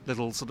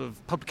little sort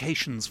of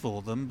publications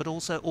for them, but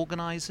also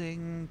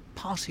organising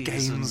parties.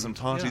 Games and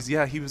parties,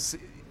 yeah.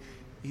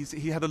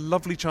 He had a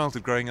lovely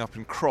childhood growing up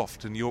in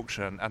Croft in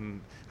Yorkshire and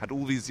had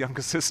all these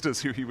younger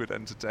sisters who he would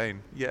entertain.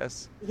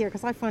 Yes. Yeah,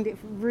 because I find it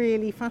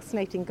really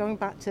fascinating. Going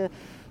back to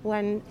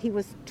when he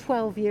was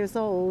 12 years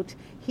old,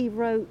 he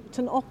wrote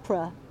an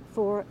opera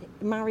for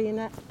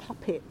marionette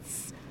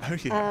puppets. Oh,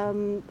 yeah.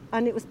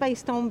 And it was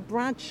based on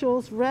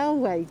Bradshaw's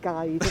Railway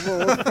Guide, of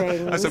all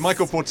things. So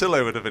Michael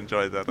Portillo would have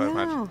enjoyed that, I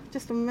imagine. Yeah,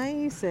 just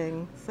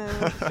amazing. So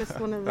it's just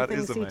one of the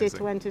things he did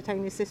to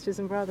entertain his sisters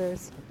and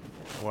brothers.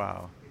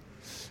 Wow.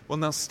 Well,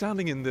 now,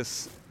 standing in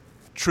this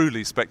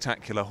truly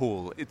spectacular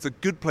hall, it's a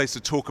good place to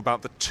talk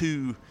about the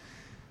two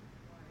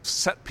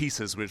set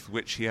pieces with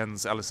which he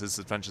ends Alice's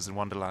Adventures in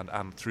Wonderland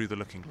and Through the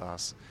Looking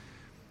Glass.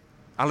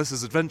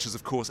 Alice's Adventures,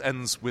 of course,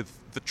 ends with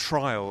the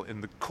trial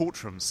in the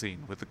courtroom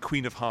scene, with the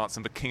Queen of Hearts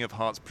and the King of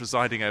Hearts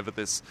presiding over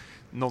this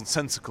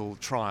nonsensical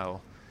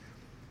trial.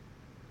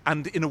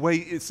 And in a way,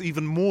 it's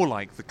even more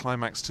like the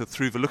climax to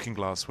Through the Looking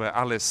Glass, where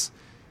Alice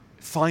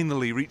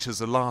finally reaches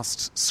the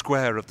last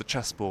square of the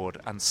chessboard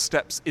and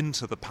steps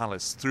into the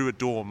palace through a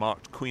door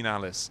marked Queen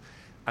Alice,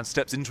 and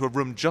steps into a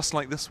room just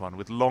like this one,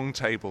 with long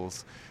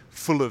tables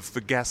full of the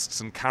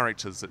guests and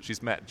characters that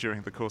she's met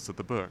during the course of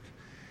the book.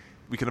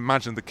 We can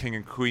imagine the king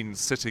and queen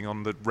sitting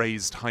on the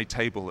raised high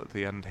table at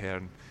the end here,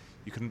 and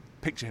you can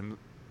picture him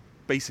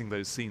basing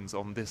those scenes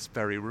on this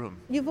very room.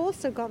 You've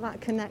also got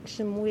that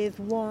connection with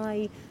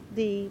why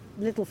the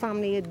little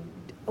family had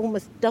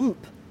almost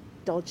dumped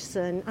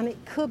Dodgson, and it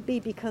could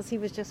be because he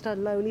was just a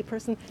lowly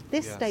person.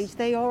 This stage,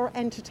 they are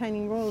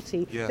entertaining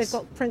royalty. Yes. They've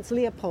got Prince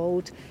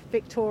Leopold,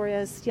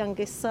 Victoria's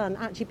youngest son,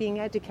 actually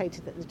being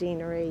educated at the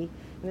deanery,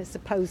 and it's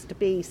supposed to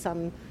be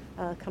some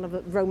kind of a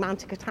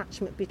romantic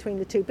attachment between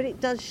the two, but it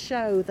does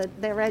show that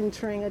they're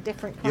entering a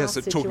different class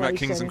situation. Talking about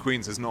kings and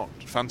queens is not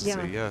fantasy,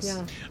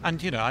 Yeah.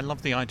 And, I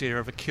love the idea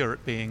of a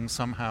curate being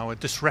somehow a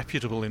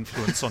disreputable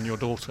influence on your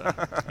daughter,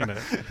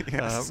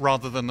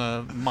 rather than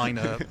a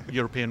minor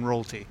European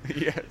royalty,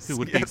 who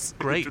would be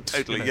great.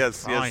 Totally,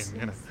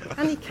 fine.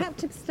 And he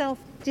kept himself,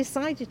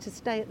 decided to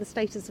stay at the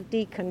status of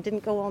deacon,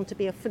 didn't go on to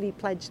be a fully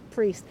pledged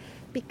priest,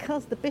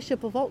 because the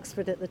Bishop of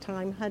Oxford at the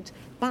time had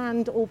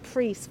banned all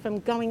priests from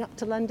going up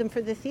to London for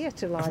the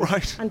theatre life.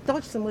 Right. And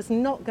Dodgson was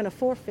not going to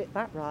forfeit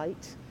that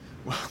right.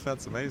 Well,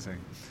 that's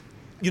amazing.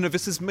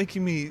 This is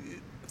making me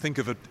think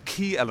of a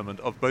key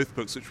element of both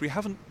books, which we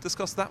haven't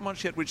discussed that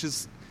much yet, which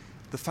is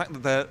the fact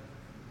that they're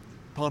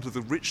part of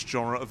the rich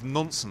genre of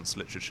nonsense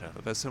literature,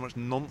 that there's so much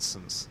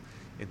nonsense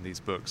in these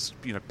books.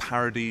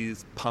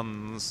 Parodies,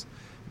 puns,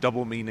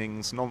 double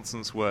meanings,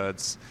 nonsense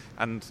words.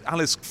 And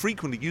Alice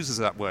frequently uses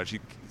that word. She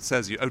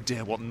says, oh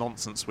dear, what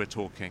nonsense we're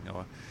talking.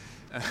 Or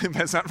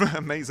there's that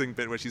amazing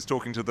bit where she's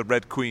talking to the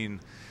Red Queen,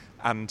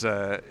 and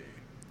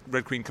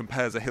Red Queen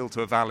compares a hill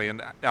to a valley,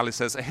 and Alice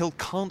says, a hill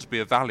can't be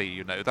a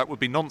valley, that would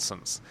be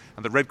nonsense.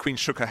 And the Red Queen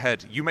shook her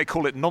head. You may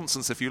call it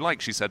nonsense if you like,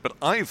 she said, but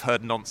I've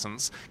heard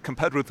nonsense,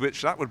 compared with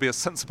which that would be as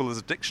sensible as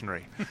a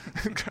dictionary.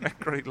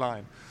 Great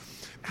line.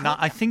 Now,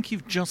 I think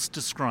you've just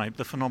described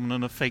the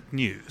phenomenon of fake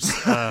news,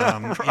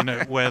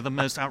 where the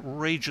most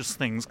outrageous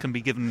things can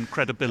be given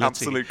credibility.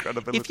 Absolute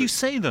credibility. If you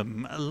say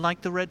them like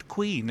the Red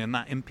Queen in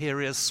that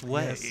imperious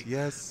way.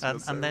 Yes.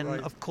 And then,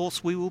 right. Of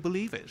course, we will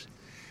believe it.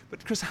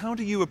 But, Chris, how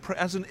do you,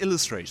 as an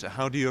illustrator,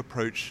 how do you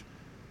approach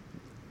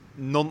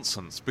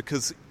nonsense?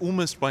 Because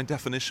almost by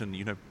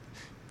definition,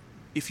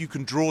 if you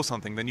can draw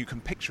something, then you can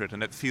picture it,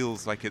 and it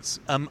feels like it's...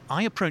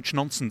 I approach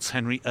nonsense,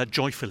 Henry,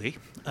 joyfully,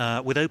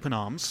 with open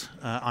arms.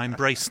 I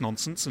embrace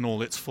nonsense in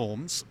all its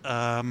forms.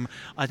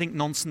 I think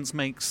nonsense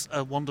makes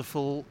a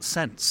wonderful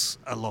sense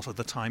a lot of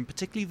the time,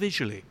 particularly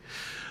visually.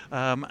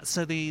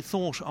 So the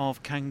thought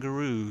of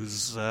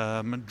kangaroos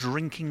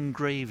drinking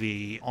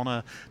gravy on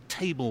a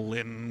table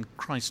in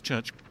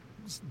Christchurch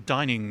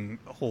dining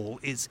hall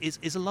is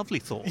a lovely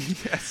thought.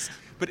 Yes.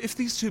 But if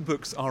these two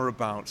books are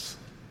about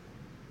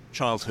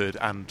childhood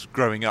and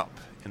growing up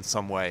in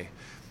some way,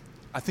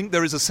 I think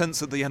there is a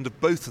sense at the end of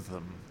both of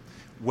them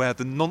where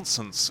the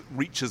nonsense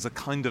reaches a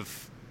kind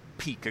of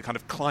peak, a kind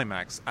of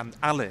climax, and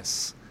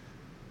Alice,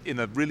 in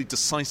a really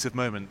decisive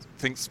moment,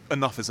 thinks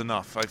enough is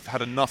enough. I've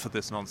had enough of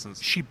this nonsense.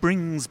 She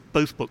brings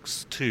both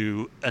books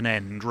to an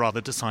end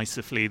rather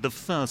decisively. The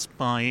first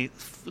by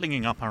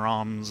flinging up her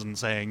arms and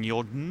saying,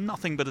 you're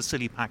nothing but a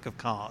silly pack of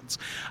cards.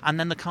 And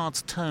then the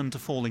cards turn to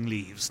falling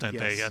leaves, don't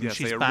they? And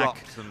she's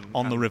back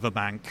on the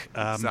riverbank.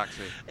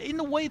 Exactly. In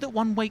a way that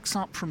one wakes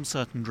up from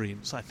certain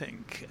dreams, I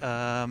think.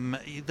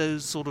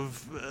 Those sort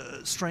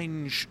of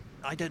strange...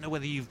 I don't know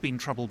whether you've been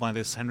troubled by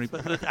this, Henry,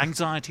 but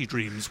anxiety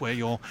dreams where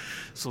you're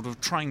sort of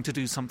trying to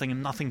do something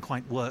and nothing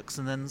quite works,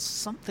 and then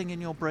something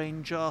in your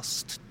brain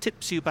just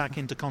tips you back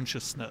into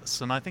consciousness.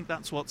 And I think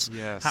that's what's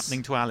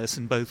happening to Alice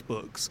in both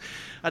books.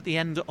 At the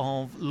end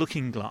of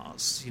Looking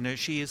Glass,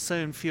 she is so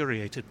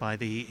infuriated by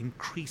the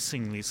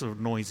increasingly sort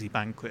of noisy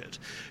banquet.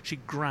 She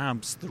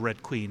grabs the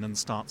Red Queen and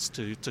starts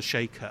to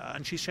shake her,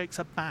 and she shakes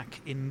her back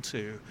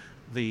into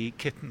the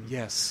kitten.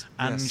 Yes.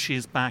 And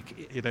she's back,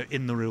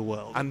 in the real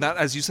world. And that,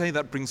 as you say,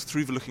 that brings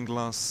Through the Looking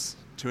Glass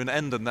to an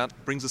end, and that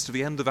brings us to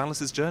the end of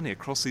Alice's journey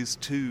across these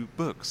two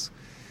books.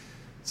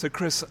 So,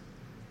 Chris,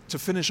 to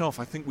finish off,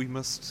 I think we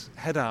must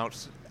head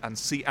out and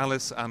see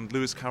Alice and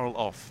Lewis Carroll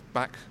off,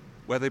 back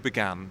where they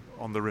began,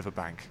 on the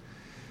riverbank.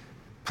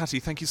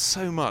 Patty, thank you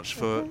so much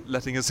for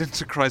letting us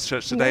into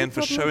Christchurch today and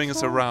for showing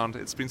us around.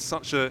 It's been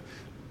such a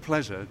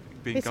pleasure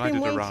being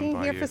guided around by you. It's been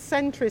waiting here for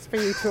centuries for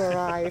you to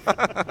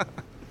arrive.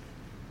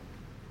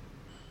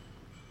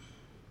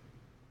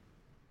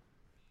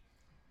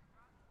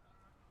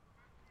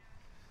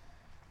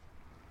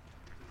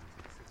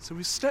 So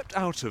we stepped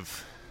out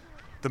of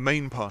the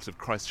main part of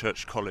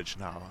Christchurch College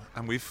now,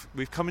 and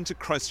we've come into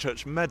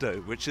Christchurch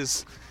Meadow, which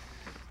is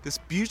this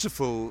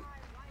beautiful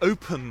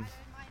open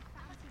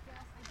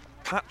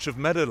patch of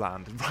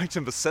meadowland right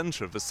in the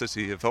centre of the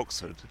city of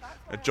Oxford,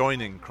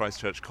 adjoining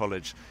Christchurch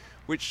College,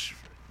 which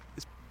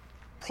is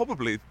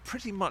probably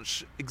pretty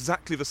much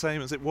exactly the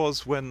same as it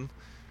was when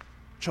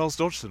Charles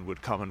Dodgson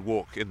would come and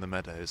walk in the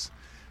meadows.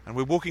 And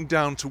we're walking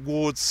down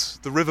towards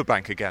the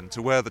riverbank again,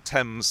 to where the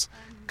Thames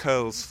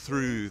curls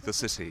through the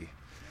city.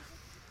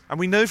 And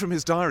we know from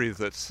his diary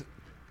that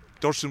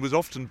Dodgson would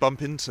often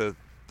bump into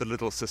the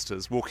little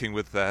sisters walking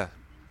with their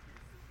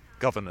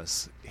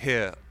governess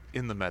here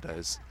in the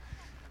meadows.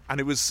 And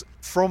it was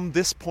from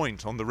this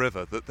point on the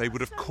river that they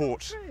would have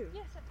caught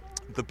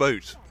the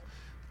boat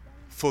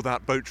for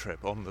that boat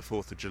trip on the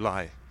 4th of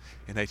July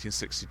in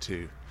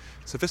 1862.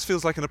 So this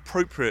feels like an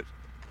appropriate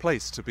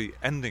place to be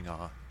ending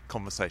our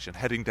conversation,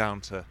 heading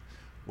down to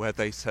where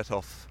they set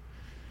off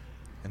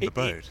in the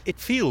boat. It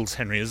feels,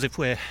 Henry, as if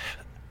we're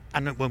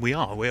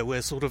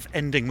sort of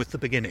ending with the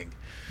beginning.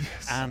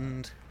 Yes.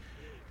 And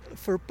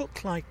for a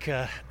book like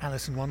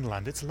Alice in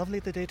Wonderland, it's lovely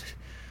that it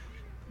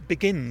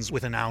begins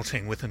with an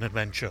outing, with an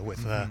adventure,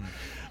 with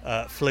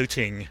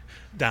floating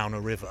down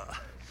a river.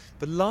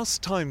 The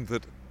last time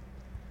that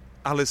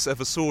Alice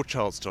ever saw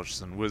Charles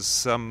Dodgson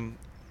was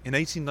in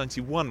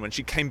 1891, when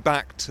she came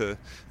back to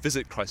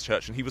visit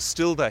Christchurch, and he was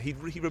still there.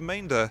 He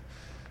remained a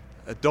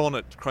don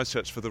at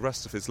Christchurch for the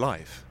rest of his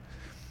life.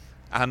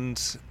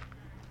 And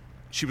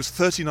she was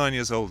 39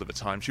 years old at the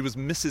time. She was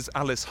Mrs.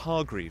 Alice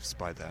Hargreaves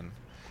by then.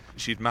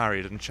 She'd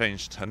married and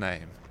changed her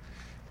name.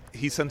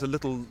 He sent a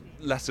little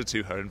letter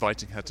to her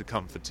inviting her to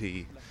come for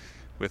tea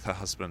with her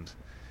husband.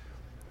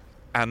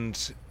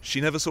 And she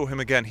never saw him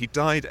again. He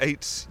died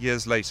 8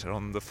 years later,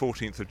 on the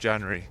 14th of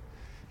January,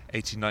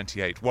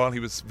 1898, while he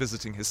was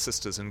visiting his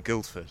sisters in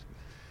Guildford.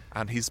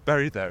 And he's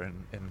buried there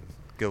in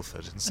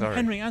Guildford, in Surrey. And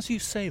Henry, as you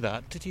say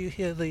that, did you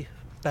hear the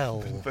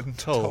bell The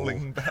toll?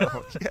 tolling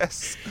bell,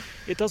 yes.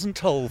 It doesn't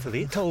toll for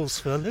thee, it tolls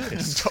for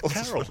Lewis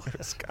Carroll.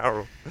 Lewis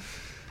Carroll.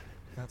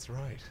 That's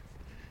right.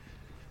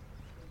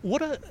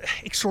 What an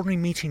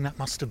extraordinary meeting that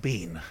must have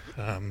been.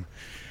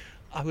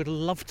 I would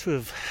love to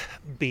have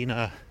been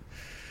a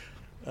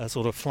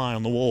sort of fly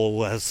on the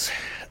wall as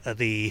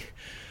the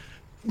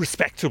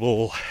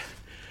respectable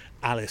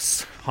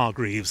Alice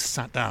Hargreaves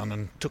sat down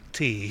and took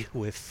tea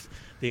with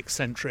the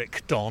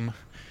eccentric Don,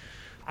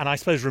 and I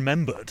suppose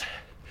remembered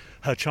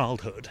her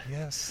childhood.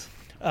 Yes.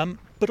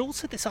 But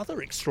also this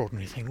other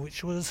extraordinary thing,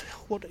 which was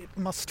what it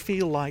must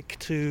feel like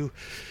to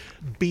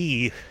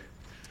be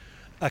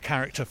a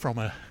character from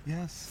a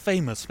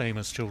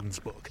famous children's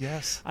book.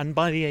 Yes. And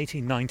by the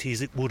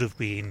 1890s, it would have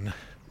been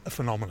a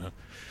phenomenon.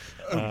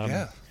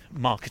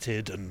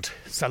 Marketed and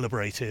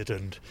celebrated,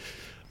 and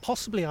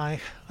possibly, I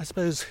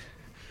suppose,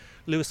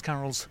 Lewis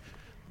Carroll's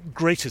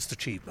greatest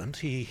achievement.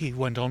 He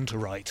went on to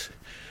write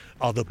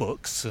other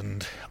books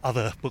and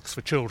other books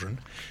for children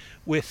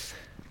with,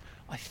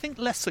 I think,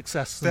 less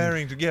success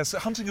than... Yes,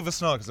 Hunting of a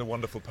Snark is a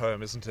wonderful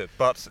poem, isn't it?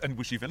 And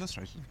which you've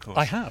illustrated, of course.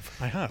 I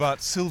have.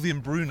 But Sylvie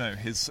and Bruno,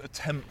 his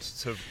attempt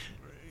to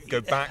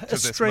go back to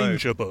this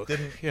stranger mode book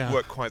didn't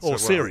work quite so well. Or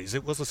series.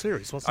 It was a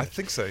series, wasn't it? I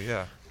think so,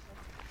 yeah.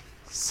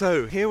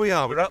 So here we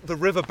are. We're at the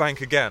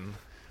riverbank again,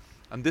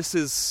 and this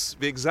is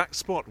the exact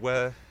spot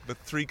where the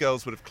three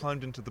girls would have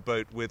climbed into the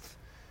boat with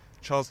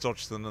Charles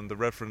Dodgson and the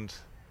Reverend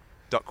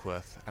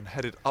Duckworth and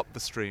headed up the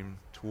stream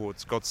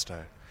towards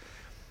Godstow.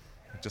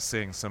 Just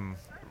seeing some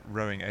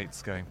rowing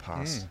eights going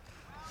past.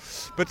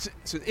 But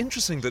it's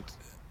interesting that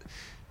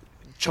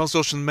Charles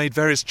Dodgson made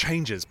various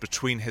changes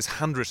between his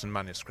handwritten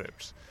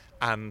manuscript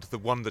and the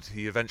one that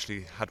he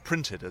eventually had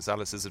printed as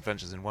Alice's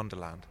Adventures in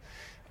Wonderland.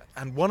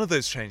 And one of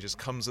those changes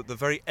comes at the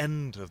very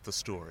end of the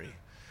story,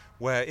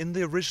 where in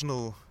the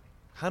original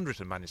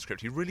handwritten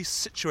manuscript he really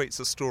situates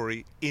the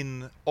story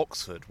in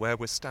Oxford, where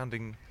we're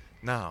standing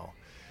now.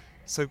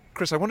 So,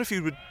 Chris, I wonder if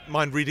you would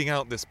mind reading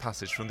out this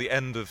passage from the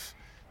end of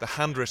the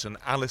handwritten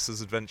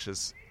Alice's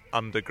Adventures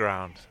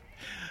Underground.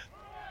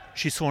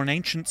 She saw an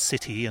ancient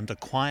city and a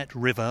quiet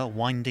river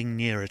winding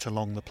near it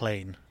along the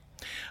plain.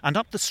 And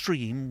up the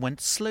stream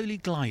went slowly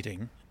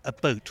gliding a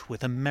boat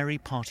with a merry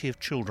party of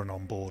children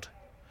on board.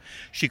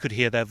 She could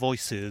hear their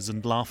voices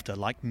and laughter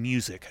like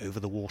music over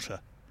the water.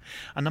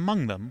 And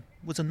among them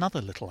was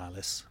another little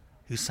Alice,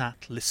 who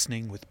sat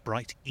listening with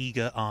bright,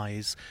 eager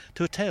eyes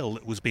to a tale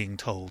that was being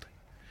told.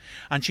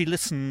 And she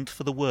listened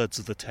for the words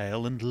of the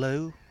tale, and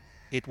lo,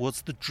 it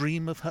was the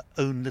dream of her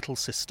own little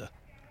sister.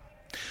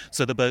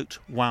 So the boat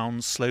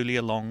wound slowly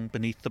along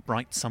beneath the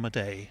bright summer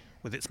day,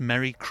 with its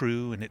merry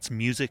crew and its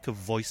music of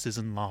voices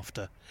and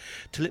laughter,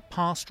 till it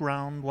passed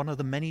round one of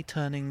the many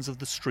turnings of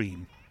the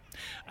stream,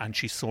 and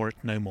she saw it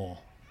no more.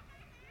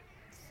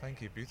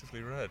 Thank you,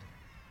 beautifully read.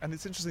 And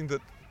it's interesting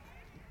that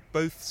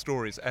both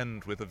stories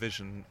end with a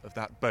vision of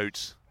that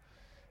boat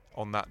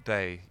on that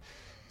day.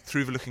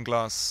 Through the Looking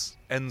Glass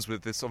ends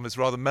with this, on this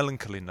rather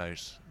melancholy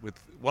note, with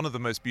one of the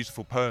most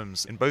beautiful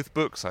poems in both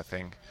books, I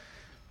think.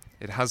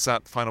 It has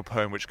that final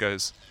poem which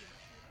goes,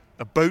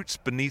 A boat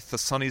beneath the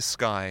sunny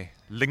sky,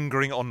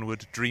 lingering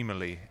onward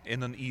dreamily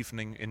in an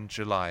evening in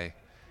July.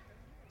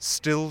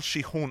 Still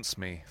she haunts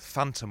me,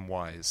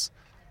 phantom-wise,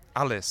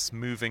 Alice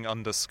moving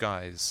under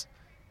skies,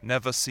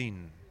 never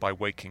seen by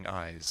waking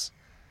eyes,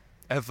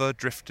 ever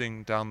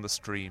drifting down the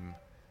stream,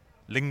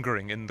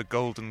 lingering in the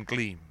golden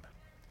gleam.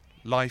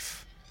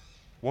 Life,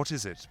 what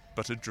is it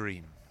but a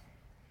dream?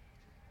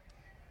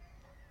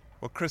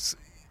 Well, Chris,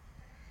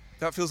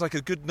 that feels like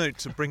a good note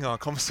to bring our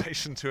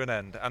conversation to an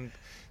end, and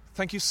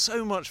thank you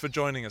so much for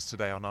joining us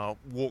today on our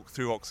walk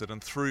through Oxford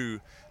and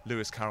through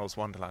Lewis Carroll's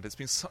Wonderland. It's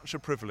been such a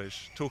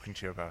privilege talking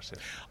to you about it.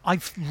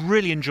 I've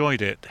really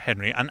enjoyed it,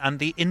 Henry, and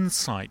the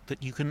insight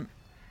that you can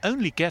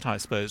only get, I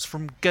suppose,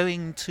 from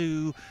going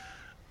to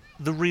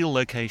the real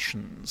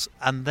locations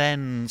and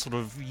then sort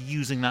of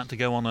using that to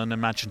go on an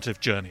imaginative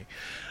journey.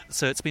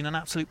 So it's been an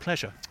absolute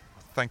pleasure.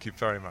 Thank you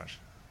very much.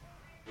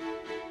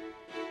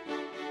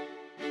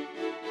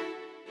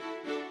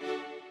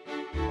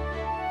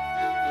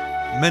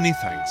 Many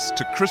thanks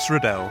to Chris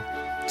Riddell,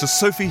 to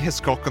Sophie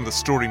Hiscock and the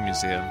Story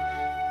Museum,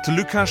 to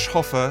Lukasz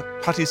Hofer,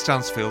 Patty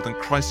Stansfield and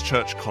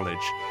Christchurch College,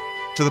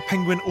 to the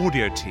Penguin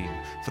audio team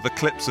for the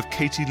clips of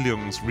Katie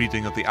Leung's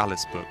reading of the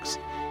Alice books,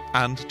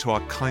 and to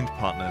our kind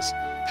partners,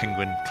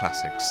 Penguin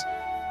Classics.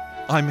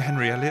 I'm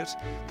Henry Elliott,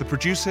 the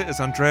producer is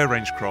Andrea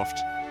Rangecroft,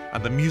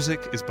 and the music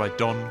is by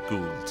Don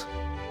Gould.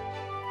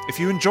 If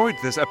you enjoyed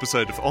this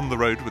episode of On the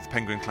Road with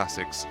Penguin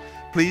Classics,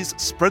 please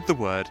spread the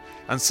word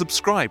and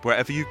subscribe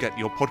wherever you get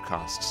your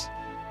podcasts.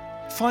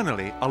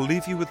 Finally, I'll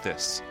leave you with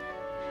this.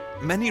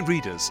 Many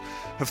readers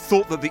have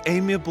thought that the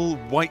amiable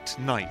white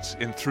knight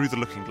in Through the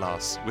Looking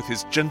Glass, with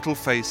his gentle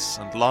face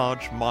and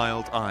large,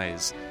 mild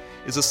eyes,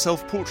 is a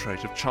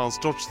self-portrait of Charles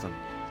Dodgson.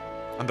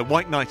 And the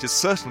White Knight is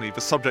certainly the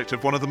subject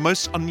of one of the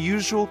most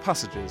unusual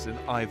passages in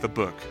either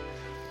book.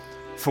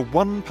 For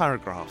one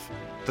paragraph,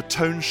 the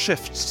tone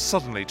shifts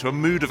suddenly to a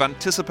mood of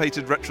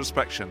anticipated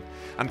retrospection,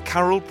 and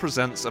Carroll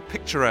presents a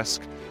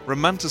picturesque,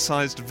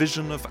 romanticised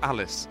vision of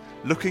Alice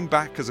looking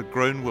back as a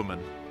grown woman,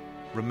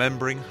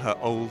 remembering her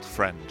old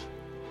friend.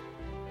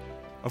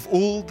 Of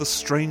all the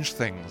strange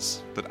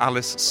things that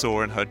Alice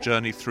saw in her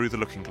journey through the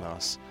Looking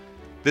Glass,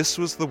 this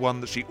was the one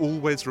that she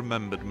always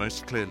remembered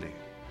most clearly.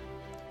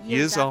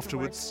 Years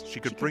afterwards, she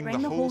could bring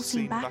the whole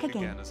scene back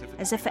again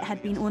as if it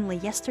had been only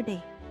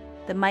yesterday.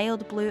 The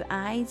mild blue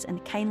eyes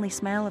and kindly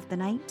smell of the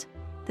night,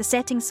 the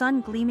setting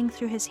sun gleaming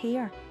through his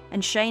hair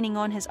and shining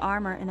on his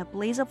armour in a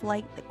blaze of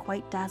light that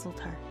quite dazzled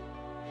her.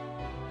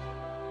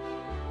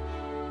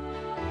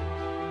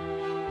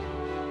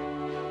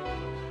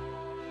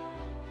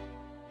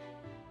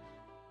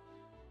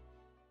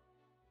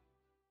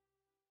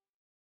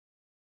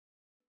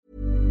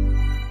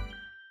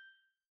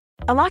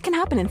 A lot can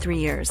happen in 3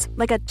 years,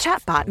 like a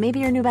chatbot may be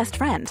your new best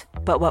friend.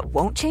 But what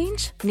won't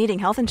change? Needing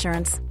health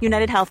insurance.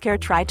 United Healthcare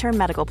Tri-Term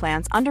Medical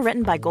Plans,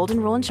 underwritten by Golden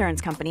Rule Insurance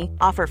Company,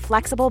 offer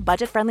flexible,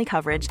 budget-friendly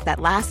coverage that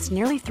lasts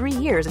nearly 3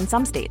 years in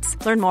some states.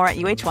 Learn more at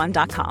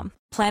uh1.com.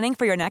 Planning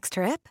for your next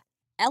trip?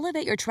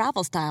 Elevate your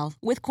travel style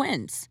with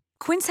Quince.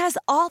 Quince has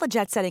all the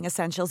jet-setting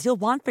essentials you'll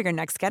want for your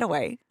next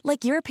getaway,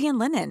 like European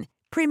linen,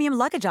 premium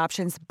luggage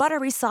options,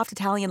 buttery soft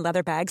Italian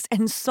leather bags,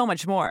 and so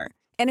much more.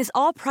 And is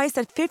all priced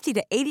at 50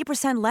 to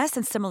 80% less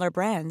than similar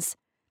brands.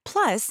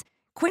 Plus,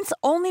 Quince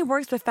only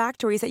works with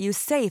factories that use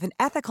safe and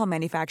ethical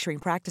manufacturing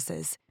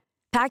practices.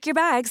 Pack your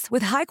bags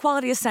with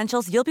high-quality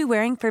essentials you'll be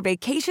wearing for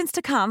vacations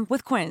to come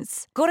with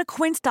Quince. Go to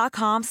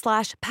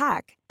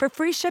quince.com/pack for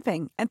free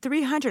shipping and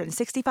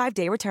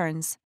 365-day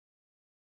returns.